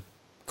ACO said,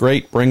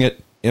 great, bring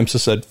it. IMSA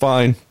said,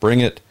 fine, bring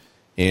it.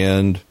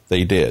 And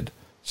they did.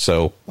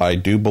 So I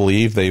do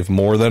believe they've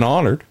more than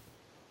honored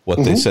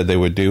what they said they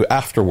would do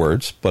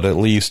afterwards, but at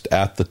least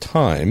at the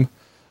time,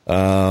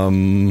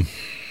 there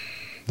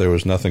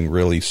was nothing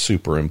really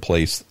super in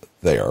place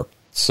there.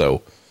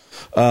 So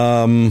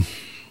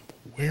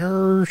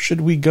where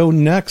should we go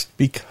next?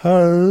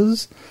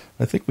 Because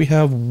I think we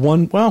have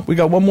we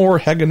got one more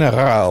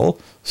General.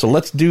 So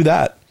let's do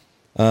that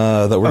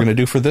we're going to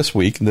do for this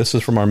week. And this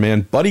is from our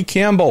man, Buddy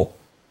Campbell.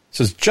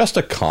 This is just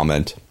a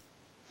comment,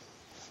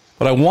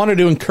 but I wanted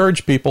to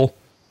encourage people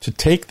to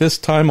take this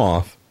time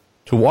off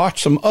to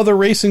watch some other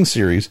racing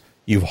series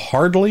you've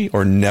hardly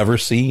or never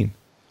seen.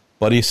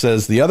 Buddy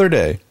says, the other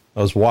day,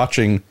 I was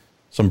watching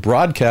some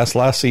broadcasts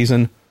last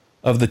season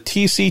of the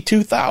TC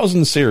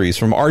 2000 series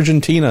from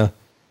Argentina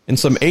in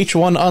some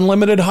H1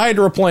 unlimited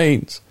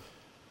hydroplanes.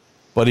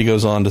 Buddy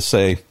goes on to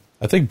say,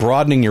 I think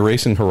broadening your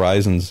racing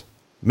horizons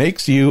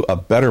makes you a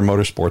better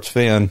motorsports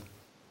fan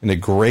and a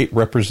great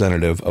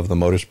representative of the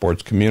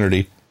motorsports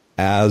community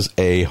as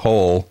a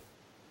whole.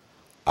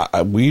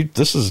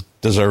 This is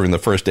deserving the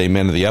first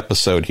amen of the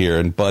episode here,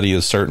 and Buddy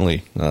is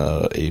certainly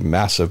a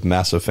massive,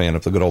 massive fan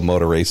of the good old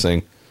motor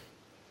racing.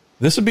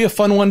 This would be a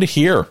fun one to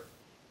hear,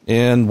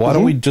 and why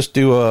don't we just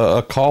do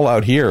a call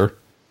out here?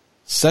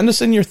 Send us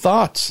in your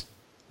thoughts.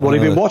 What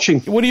have you been watching?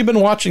 What have you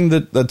been watching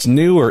that's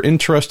new or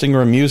interesting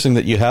or amusing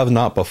that you have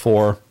not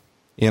before?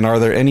 And are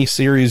there any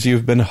series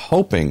you've been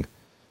hoping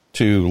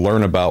to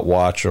learn about,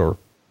 watch, or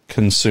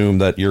consume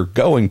that you're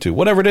going to?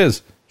 Whatever it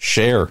is,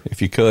 share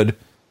if you could.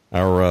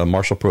 Our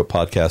Marshall Pruett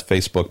Podcast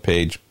Facebook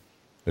page,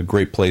 a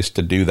great place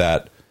to do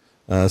that.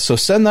 So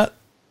send that,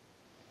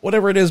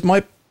 whatever it is,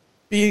 might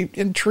be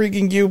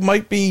intriguing you,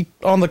 might be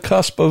on the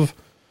cusp of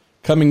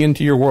coming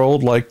into your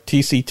world, like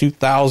TC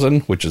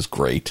 2000, which is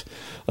great.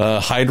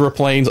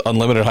 Hydroplanes,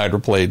 unlimited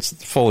hydroplanes,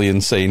 fully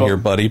insane here,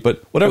 buddy.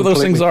 But whatever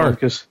those things are,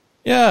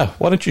 yeah,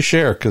 why don't you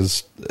share?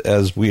 Because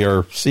as we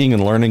are seeing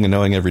and learning and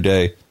knowing every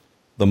day,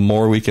 the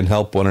more we can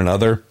help one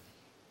another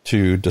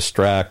to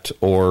distract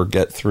or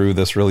get through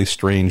this really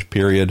strange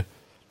period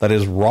that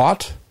is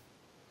wrought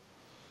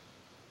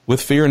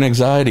with fear and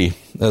anxiety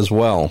as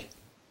well.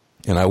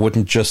 And I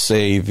wouldn't just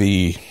say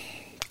the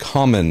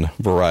common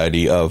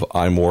variety of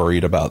I'm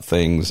worried about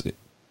things,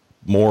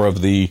 more of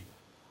the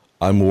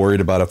I'm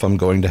worried about if I'm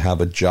going to have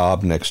a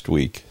job next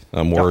week.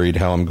 I'm worried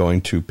how I'm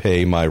going to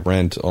pay my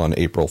rent on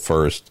April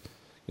 1st.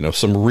 You know,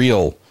 some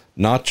real,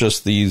 not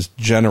just these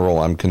general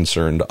I'm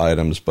concerned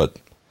items, but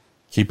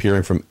keep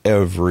hearing from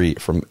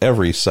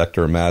every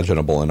sector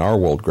imaginable in our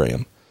world,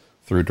 Graham,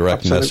 through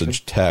direct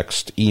message,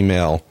 text,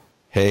 email.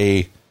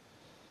 Hey,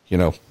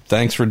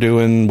 thanks for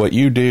doing what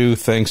you do.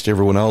 Thanks to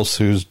everyone else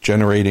who's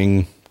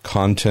generating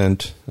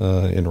content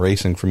in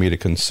racing for me to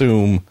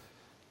consume.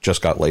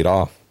 Just got laid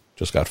off,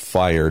 just got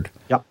fired.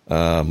 Yep.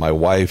 My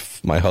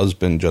wife, my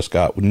husband just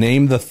got,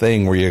 name the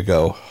thing where you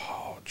go,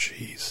 oh,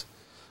 geez.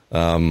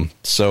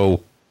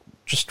 So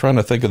just trying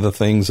to think of the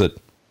things that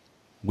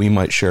we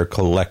might share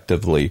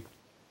collectively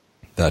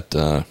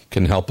that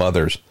can help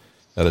others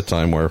at a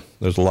time where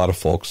there's a lot of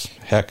folks,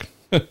 heck,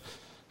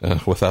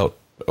 without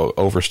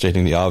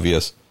overstating the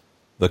obvious,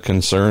 the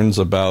concerns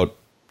about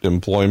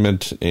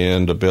employment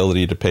and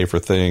ability to pay for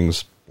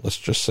things, let's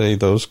just say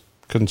those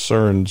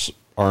concerns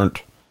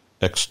aren't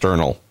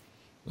external.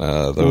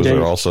 Those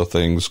are also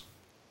things.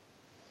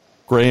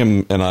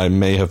 Graham and I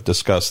may have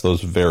discussed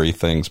those very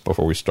things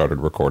before we started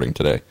recording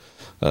today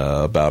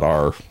about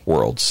our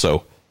world.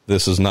 So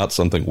this is not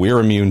something we're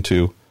immune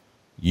to.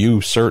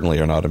 You certainly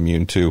are not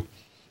immune to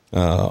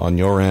on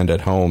your end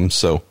at home.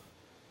 So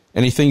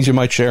any things you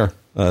might share,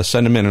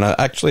 send them in. And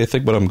I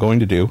think what I'm going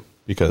to do,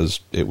 because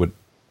it would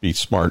be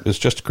smart, is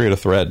just to create a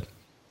thread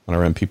on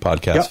our MP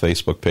Podcast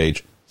Facebook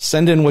page.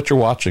 Send in what you're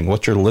watching,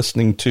 what you're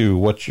listening to,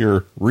 what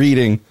you're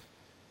reading.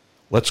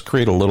 Let's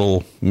create a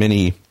little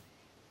mini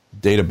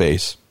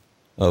database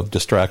of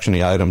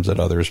distraction-y items that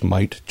others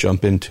might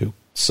jump into.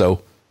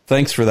 So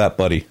thanks for that,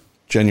 buddy.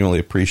 Genuinely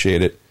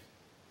appreciate it.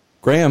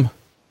 Graham,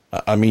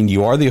 I mean,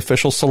 you are the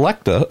official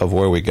selector of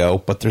where we go,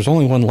 but there's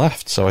only one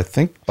left. So I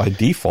think by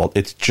default,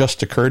 it's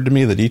just occurred to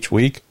me that each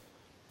week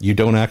you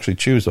don't actually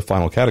choose a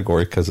final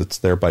category because it's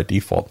there by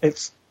default.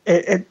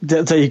 There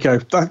you go.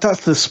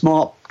 That's the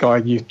smart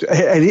guy.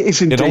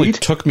 It's indeed. It only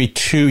took me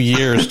 2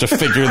 years to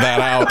figure that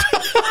out.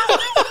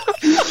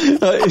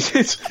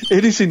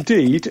 It is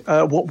indeed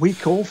what we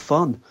call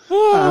fun.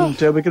 And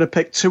we're going to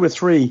pick two or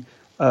three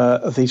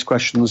of these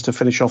questions to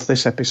finish off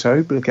this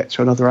episode. We'll get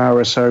to another hour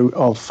or so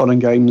of fun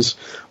and games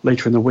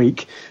later in the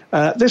week.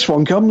 This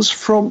one comes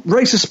from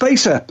Racer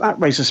Spacer, at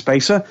Racer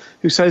Spacer,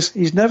 who says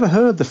he's never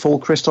heard the full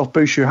Christoph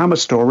Buescher-Hammer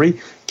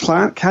story.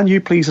 Can you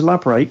please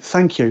elaborate?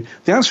 Thank you.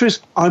 The answer is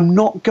I'm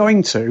not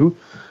going to,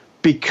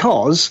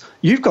 because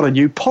you've got a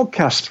new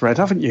podcast thread,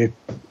 haven't you,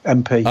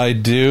 MP? I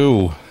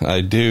do.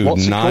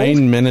 What's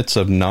 9 minutes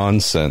of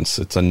nonsense.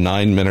 It's a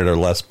 9 minute or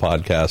less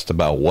podcast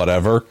about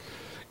whatever.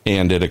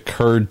 And it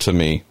occurred to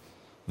me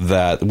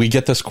that we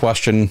get this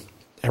question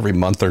every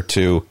month or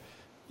two.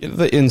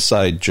 The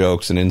inside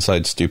jokes and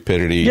inside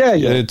stupidity. Yeah.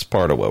 It's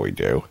part of what we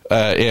do.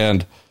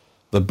 And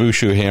the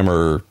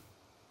Buescher-Hammer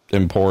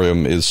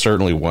Emporium is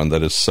certainly one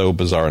that is so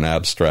bizarre and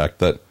abstract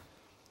that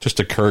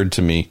just occurred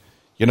to me,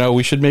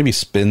 we should maybe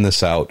spin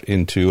this out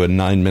into a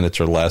 9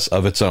 minutes or less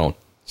of its own.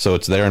 So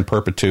it's there in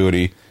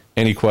perpetuity.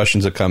 Any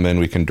questions that come in,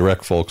 we can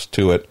direct folks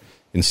to it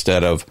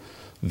instead of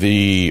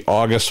the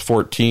August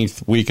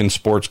 14th Week in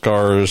Sports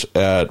Cars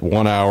at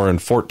 1 hour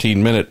and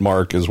 14 minute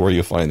mark is where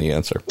you find the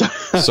answer.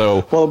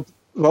 So,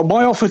 well,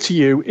 my offer to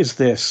you is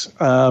this.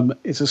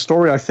 It's a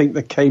story I think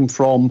that came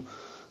from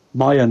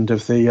my end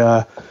of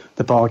the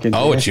bargain.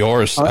 Oh, here. It's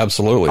yours.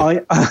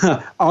 Absolutely.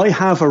 I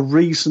have a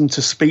reason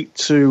to speak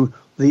to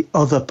the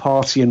other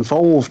party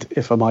involved,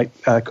 if I might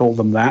call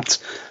them that,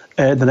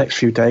 in the next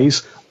few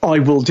days. I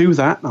will do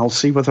that, and I'll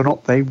see whether or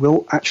not they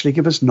will actually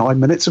give us 9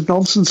 minutes of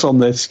nonsense on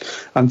this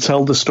and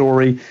tell the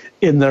story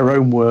in their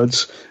own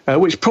words,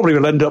 which probably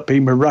will end up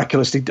being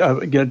miraculously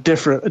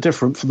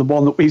different from the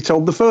one that we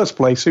told in the first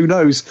place. Who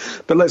knows?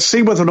 But let's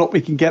see whether or not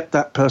we can get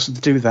that person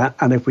to do that,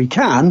 and if we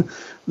can,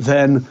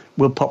 then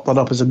we'll pop that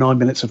up as a 9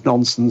 minutes of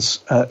nonsense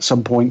at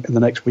some point in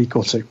the next week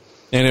or two.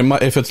 And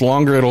if it's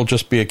longer, it'll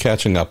just be a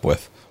catching up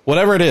with.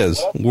 Whatever it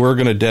is, we're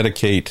going to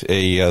dedicate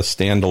a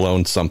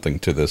standalone something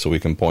to this so we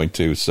can point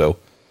to. So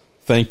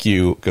thank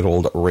you, good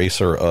old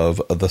Racer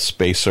of the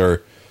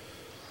Spacer.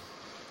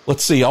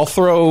 Let's see, I'll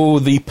throw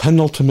the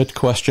penultimate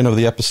question of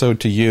the episode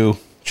to you.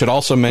 Should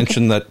also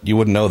mention that you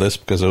wouldn't know this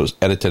because it was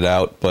edited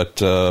out,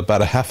 but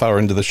about a half hour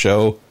into the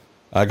show,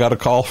 I got a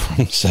call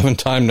from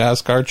 7-time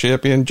NASCAR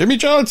champion Jimmy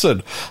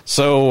Johnson.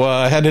 So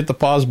I had to hit the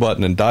pause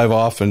button and dive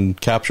off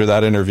and capture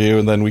that interview,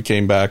 and then we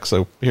came back,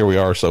 so here we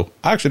are. So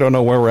I actually don't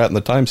know where we're at in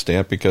the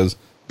timestamp because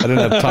I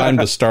didn't have time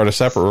to start a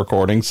separate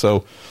recording.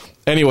 So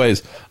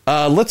anyways,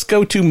 let's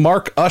go to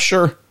Mark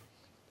Usher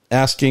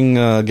asking,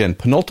 again,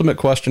 penultimate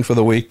question for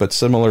the week, but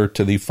similar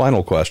to the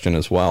final question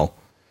as well.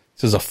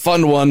 This is a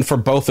fun one for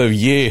both of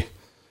ye. He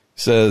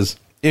says,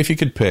 if you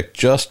could pick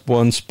just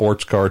one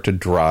sports car to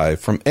drive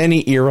from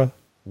any era,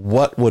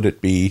 what would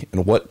it be,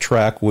 and what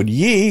track would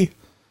ye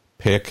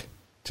pick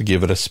to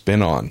give it a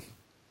spin on?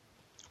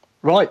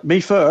 Right, me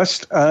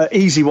first.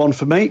 Easy one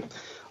for me.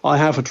 I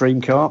have a dream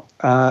car.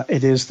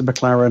 It is the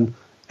McLaren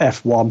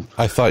F1.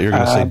 I thought you were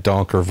going to say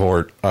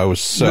Donkervoort. I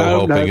was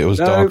hoping it was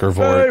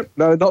Donkervoort.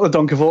 No, not the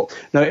Donkervoort.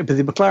 No, it'd be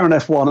the McLaren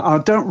F1.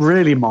 I don't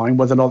really mind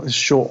whether or not it's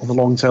short or the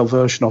long-tail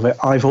version of it.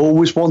 I've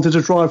always wanted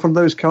to drive one of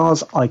those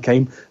cars. I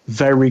came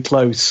very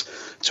close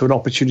to an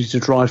opportunity to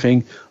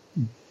driving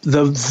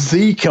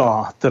the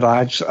car that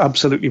I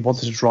absolutely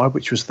wanted to drive,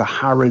 which was the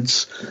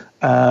Harrods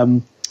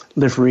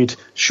liveried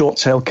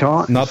short-tail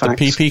car. Not the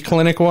PP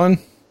Clinic one?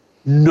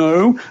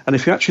 No, and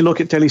if you actually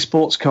look at Daily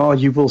Sports Car,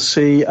 you will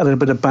see a little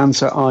bit of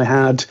banter I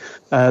had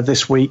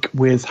this week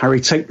with Harry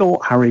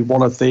Takenor. Harry,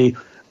 one of the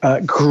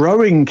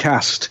growing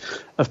cast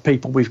of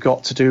people we've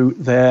got to do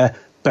their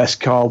best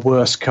car,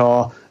 worst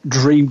car,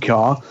 dream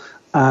car.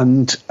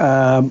 And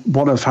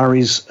one of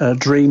Harry's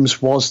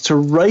dreams was to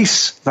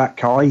race that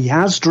car. He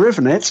has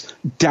driven it,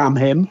 damn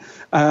him.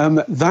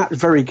 That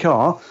very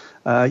car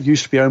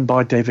used to be owned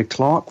by David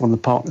Clark, one of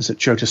the partners at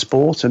Jota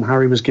Sport, and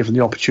Harry was given the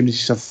opportunity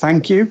to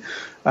thank you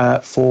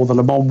for the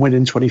Le Mans win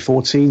in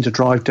 2014 to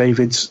drive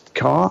David's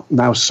car,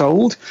 now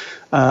sold,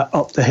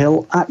 up the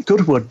hill at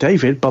Goodwood.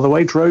 David, by the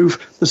way, drove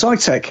the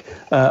Zytek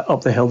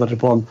up the hill that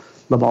had won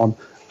Le Mans.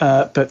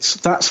 But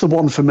that's the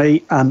one for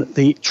me, and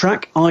the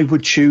track I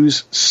would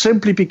choose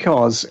simply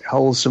because it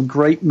holds some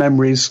great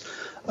memories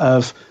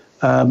of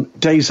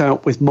days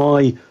out with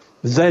my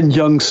then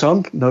young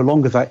son, no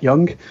longer that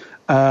young,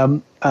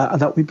 and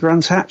that would be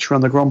Brands Hatch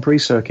around the Grand Prix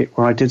circuit,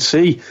 where I did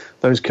see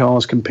those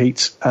cars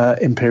compete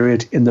in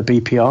period in the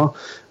BPR,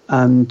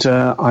 and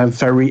I have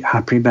very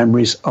happy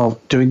memories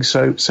of doing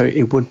so. So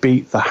it would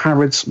be the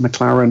Harrods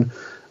McLaren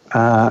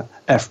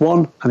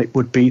F1, and it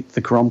would be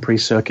the Grand Prix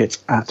circuit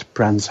at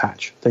Brands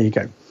Hatch. There you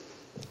go.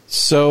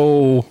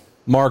 So,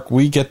 Mark,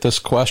 we get this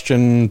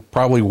question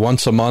probably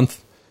once a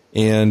month,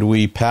 and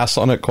we pass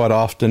on it quite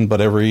often, but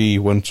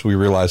once we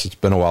realize it's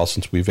been a while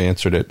since we've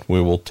answered it,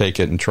 we will take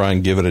it and try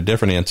and give it a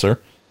different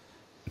answer.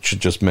 I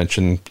should just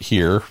mention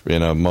here,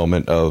 in a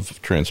moment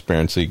of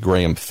transparency,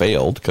 Graham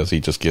failed because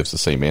he just gives the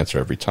same answer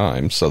every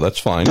time, so that's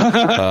fine.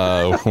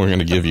 We're going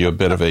to give you a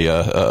bit of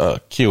a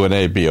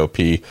Q&A BOP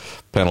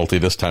penalty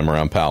this time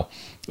around, pal.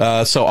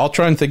 So I'll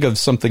try and think of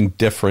something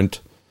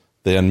different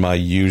than my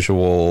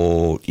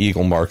usual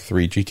Eagle Mark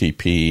III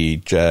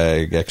GTP,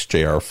 Jag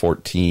XJR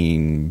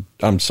 14.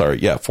 I'm sorry,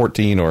 yeah,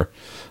 14 or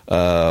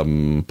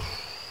 7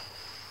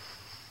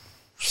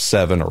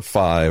 or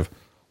 5,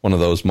 one of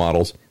those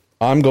models.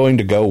 I'm going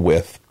to go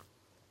with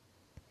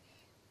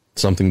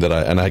something that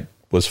I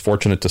was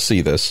fortunate to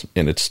see this,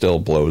 and it still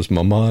blows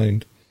my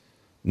mind.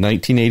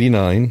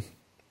 1989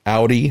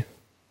 Audi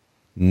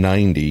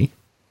 90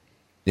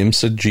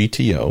 IMSA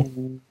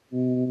GTO.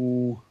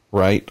 Ooh.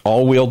 Right?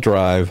 All-wheel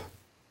drive,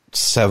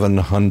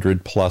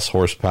 700 plus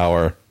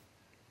horsepower,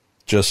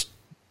 just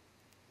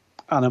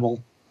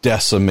Animal.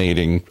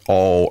 decimating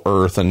all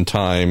earth and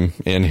time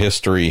and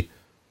history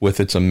with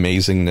its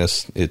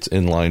amazingness, its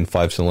inline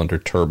 5-cylinder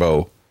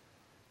turbo.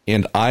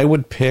 And I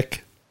would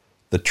pick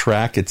the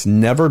track it's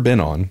never been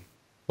on,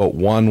 but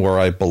one where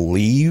I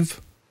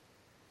believe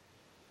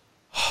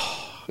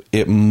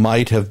it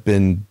might have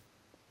been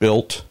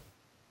built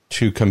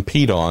to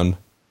compete on,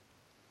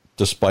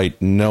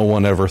 despite no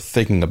one ever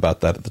thinking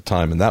about that at the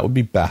time, and that would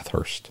be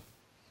Bathurst.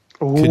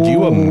 Ooh. Could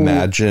you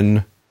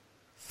imagine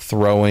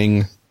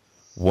throwing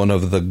one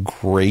of the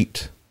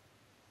great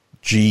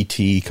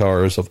GT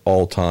cars of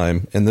all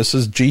time? And this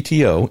is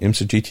GTO,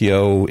 IMSA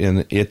GTO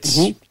in its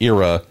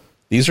era.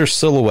 These are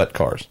silhouette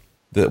cars.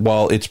 That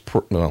while it's,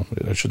 well,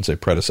 I shouldn't say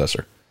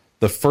predecessor.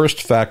 The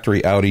first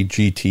factory Audi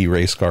GT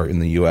race car in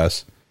the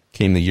U.S.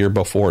 came the year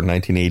before,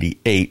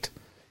 1988,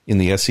 in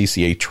the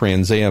SCCA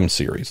Trans Am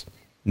series.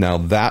 Now,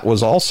 that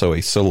was also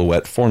a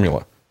silhouette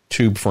formula,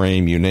 tube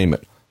frame, you name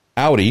it.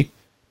 Audi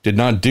did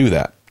not do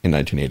that in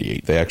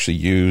 1988. They actually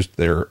used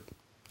their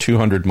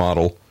 200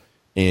 model,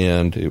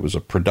 and it was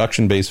a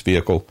production-based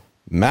vehicle,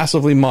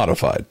 massively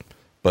modified,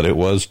 but it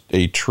was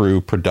a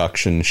true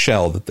production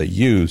shell that they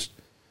used.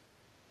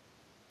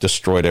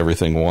 Destroyed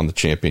everything, won the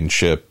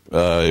championship.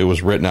 It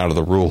was written out of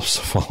the rules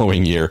the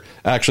following year.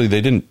 Actually,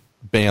 they didn't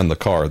ban the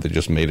car. They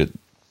just made it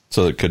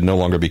so it could no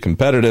longer be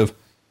competitive.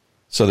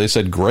 So they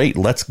said, great,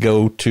 let's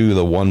go to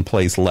the one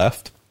place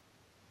left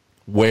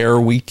where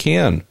we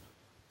can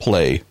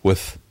play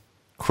with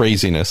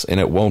craziness and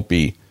it won't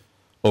be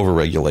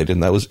overregulated.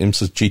 And that was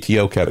IMSA's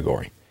GTO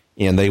category.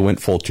 And they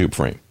went full tube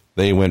frame.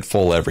 They went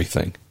full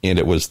everything. And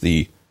it was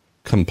the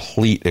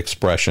complete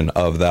expression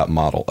of that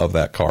model, of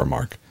that car,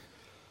 Mark.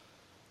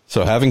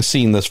 So having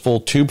seen this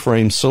full tube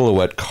frame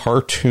silhouette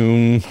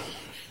cartoon,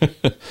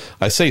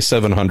 I say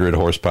 700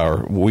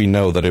 horsepower. We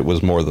know that it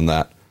was more than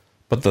that.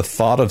 But the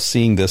thought of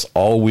seeing this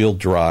all-wheel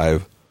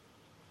drive,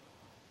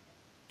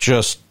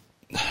 just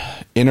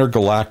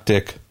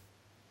intergalactic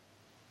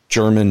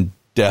German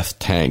death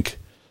tank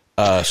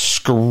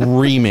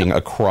screaming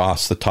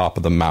across the top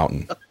of the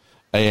mountain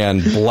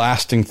and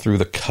blasting through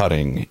the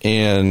cutting,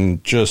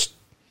 and just,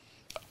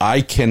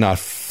 I cannot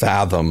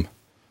fathom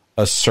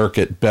a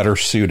circuit better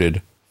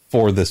suited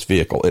for this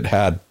vehicle. It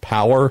had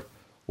power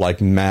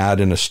like mad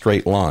in a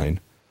straight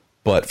line.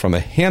 But from a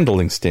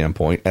handling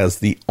standpoint, as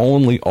the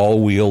only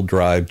all-wheel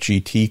drive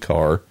GT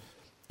car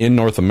in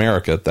North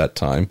America at that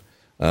time,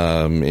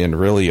 and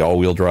really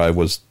all-wheel drive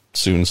was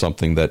soon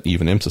something that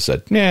even IMSA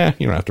said, nah,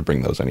 you don't have to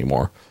bring those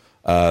anymore.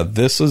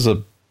 This is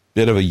a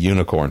bit of a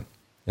unicorn.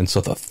 And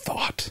so the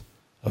thought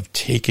of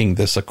taking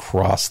this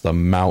across the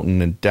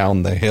mountain and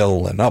down the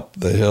hill and up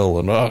the hill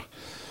and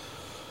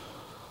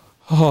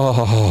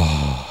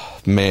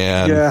oh,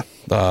 man.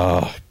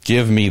 Yeah.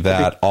 Give me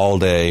that all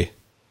day.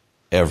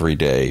 Every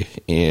day.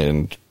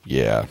 And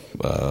yeah,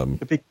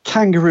 there'd be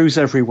kangaroos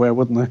everywhere,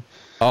 wouldn't there?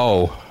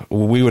 Oh,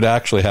 we would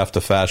actually have to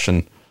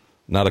fashion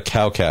not a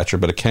cow catcher,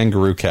 but a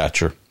kangaroo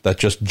catcher that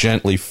just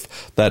gently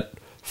that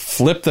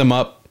flip them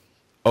up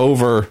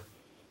over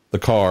the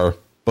car,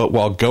 but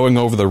while going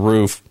over the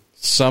roof,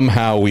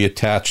 somehow we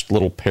attached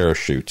little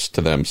parachutes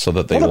to them so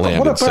that they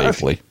landed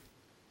safely.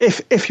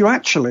 If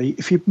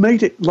you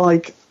made it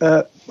like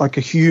a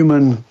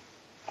human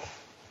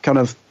kind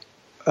of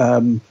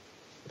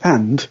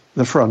hand,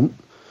 the front,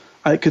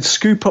 it could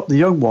scoop up the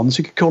young ones.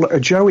 You could call it a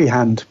Joey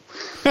hand.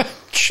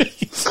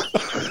 Jeez.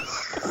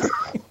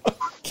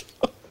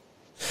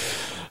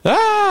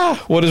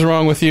 What is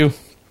wrong with you?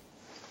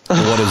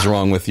 What is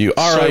wrong with you?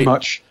 All so right.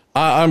 Much.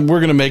 We're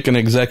going to make an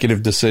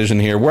executive decision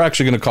here. We're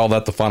actually going to call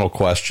that the final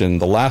question.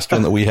 The last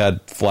one that we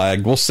had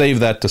flagged, we'll save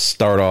that to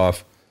start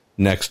off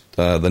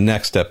the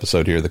next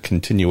episode here, the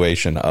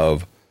continuation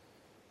of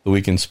the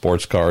Week in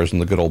Sports Cars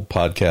and the good old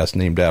podcast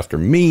named after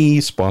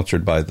me,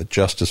 sponsored by the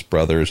Justice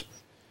Brothers,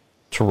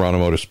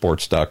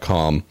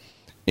 TorontoMotorsports.com.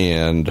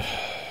 And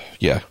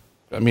yeah,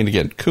 I mean,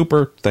 again,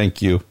 Cooper,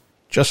 thank you.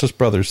 Justice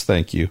Brothers,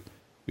 thank you.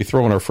 We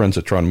throw in our friends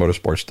at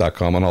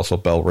TorontoMotorsports.com and also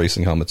Bell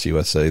Racing Helmets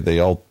USA. They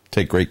all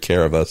take great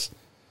care of us.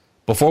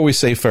 Before we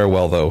say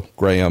farewell, though,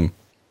 Graham,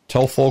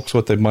 tell folks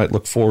what they might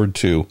look forward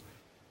to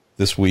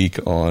this week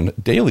on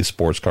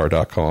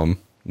DailySportsCar.com,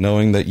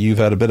 knowing that you've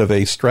had a bit of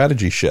a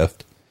strategy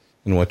shift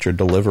in what you're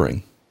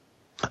delivering.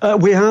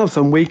 We have,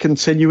 and we're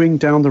continuing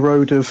down the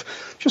road of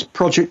just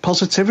project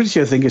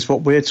positivity, I think is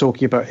what we're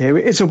talking about here.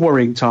 It is a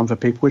worrying time for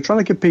people. We're trying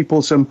to give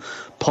people some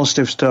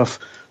positive stuff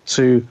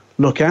to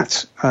look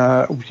at.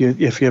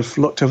 If you've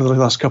looked over the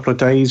last couple of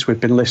days, we've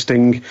been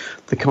listing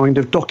the kind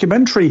of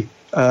documentary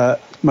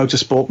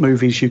motorsport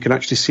movies you can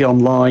actually see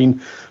online,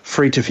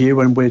 free to view,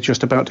 and we're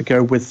just about to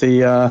go with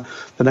the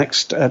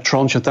next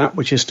tranche of that,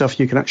 which is stuff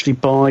you can actually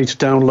buy to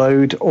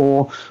download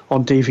or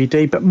on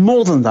DVD. But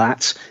more than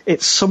that,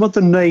 it's some of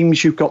the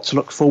names you've got to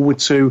look forward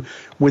to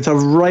with a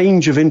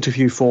range of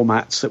interview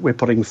formats that we're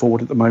putting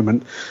forward at the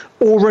moment.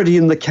 Already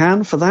in the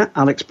can for that,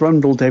 Alex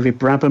Brundle, David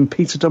Brabham,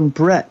 Peter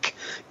Dumbreck,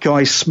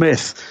 Guy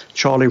Smith,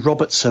 Charlie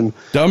Robertson.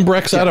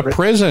 Dumbreck's out of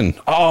prison.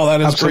 Oh,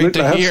 that is great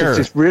to hear.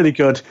 It's really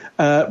good.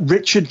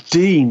 Richard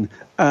Dean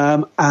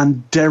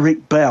and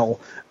Derek Bell.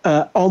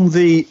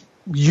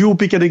 You'll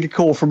be getting a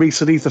call from me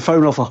to leave the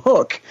phone off a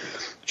hook.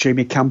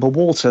 Jamie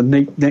Campbell-Walter,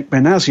 Nick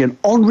Benazian,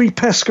 Henri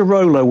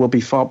Pescarolo will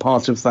be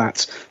part of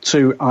that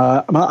too.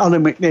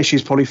 Alan McNish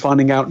is probably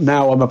finding out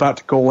now I'm about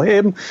to call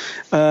him.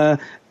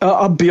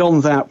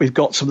 Beyond that, we've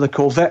got some of the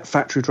Corvette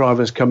factory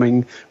drivers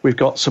coming. We've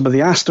got some of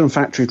the Aston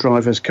factory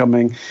drivers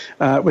coming.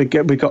 We've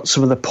got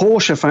some of the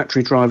Porsche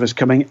factory drivers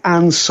coming,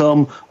 and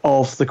some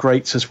of the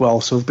greats as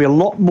well. So there'll be a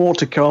lot more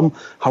to come.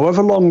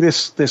 However long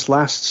this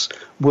lasts,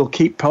 we'll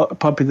keep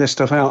pumping this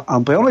stuff out.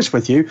 I'll be honest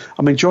with you,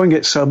 I'm enjoying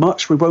it so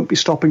much, we won't be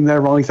stopping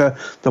there either.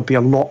 There'll be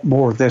a lot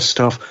more of this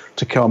stuff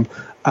to come,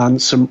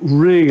 and some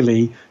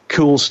really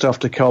cool stuff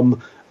to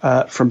come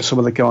from some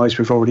of the guys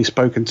we've already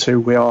spoken to.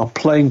 We are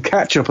playing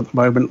catch-up at the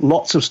moment.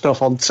 Lots of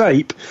stuff on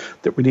tape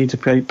that we need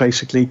to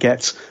basically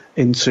get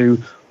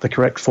into the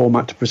correct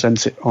format to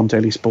present it on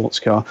Daily Sports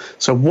Car.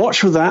 So watch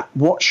for that.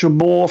 Watch for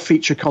more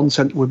feature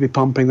content we'll be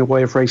pumping the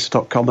way of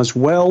racer.com as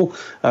well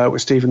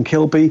with Stephen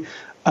Kilby.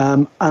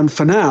 And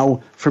for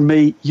now, from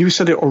me, you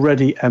said it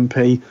already,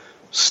 MP,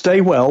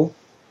 stay well,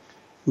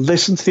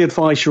 listen to the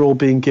advice you're all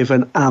being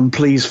given, and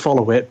please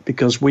follow it,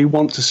 because we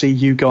want to see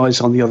you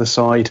guys on the other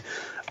side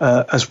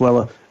as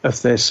well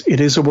of this. It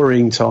is a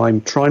worrying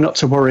time. Try not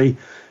to worry.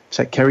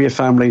 Take care of your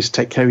families.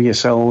 Take care of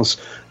yourselves.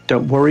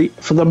 Don't worry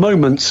for the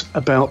moment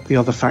about the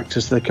other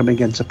factors that are coming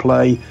into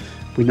play.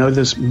 We know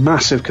there's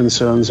massive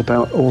concerns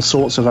about all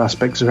sorts of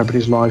aspects of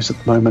everybody's lives at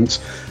the moment.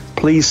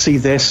 Please see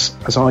this,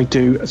 as I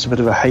do, as a bit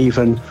of a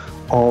haven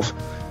of,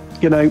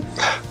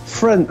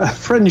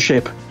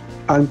 friendship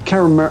and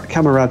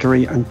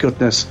camaraderie and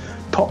goodness.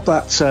 Pop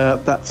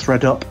that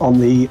thread up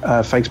on the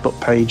Facebook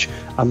page,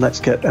 and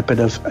let's get a bit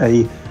of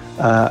a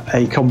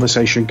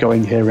conversation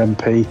going here,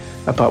 MP,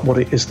 about what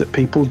it is that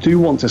people do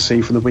want to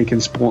see from the Week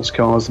in Sports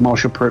Cars, the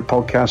Marshall Pruett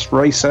Podcast,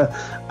 Racer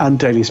and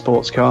Daily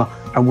Sports Car,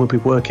 and we'll be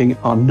working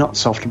our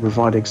nuts off to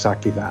provide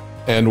exactly that.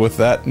 And with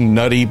that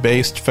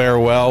nutty-based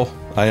farewell,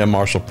 I am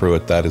Marshall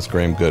Pruett. That is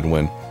Graham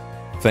Goodwin.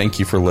 Thank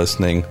you for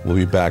listening. We'll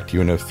be back to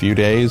you in a few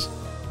days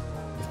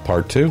with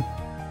part 2.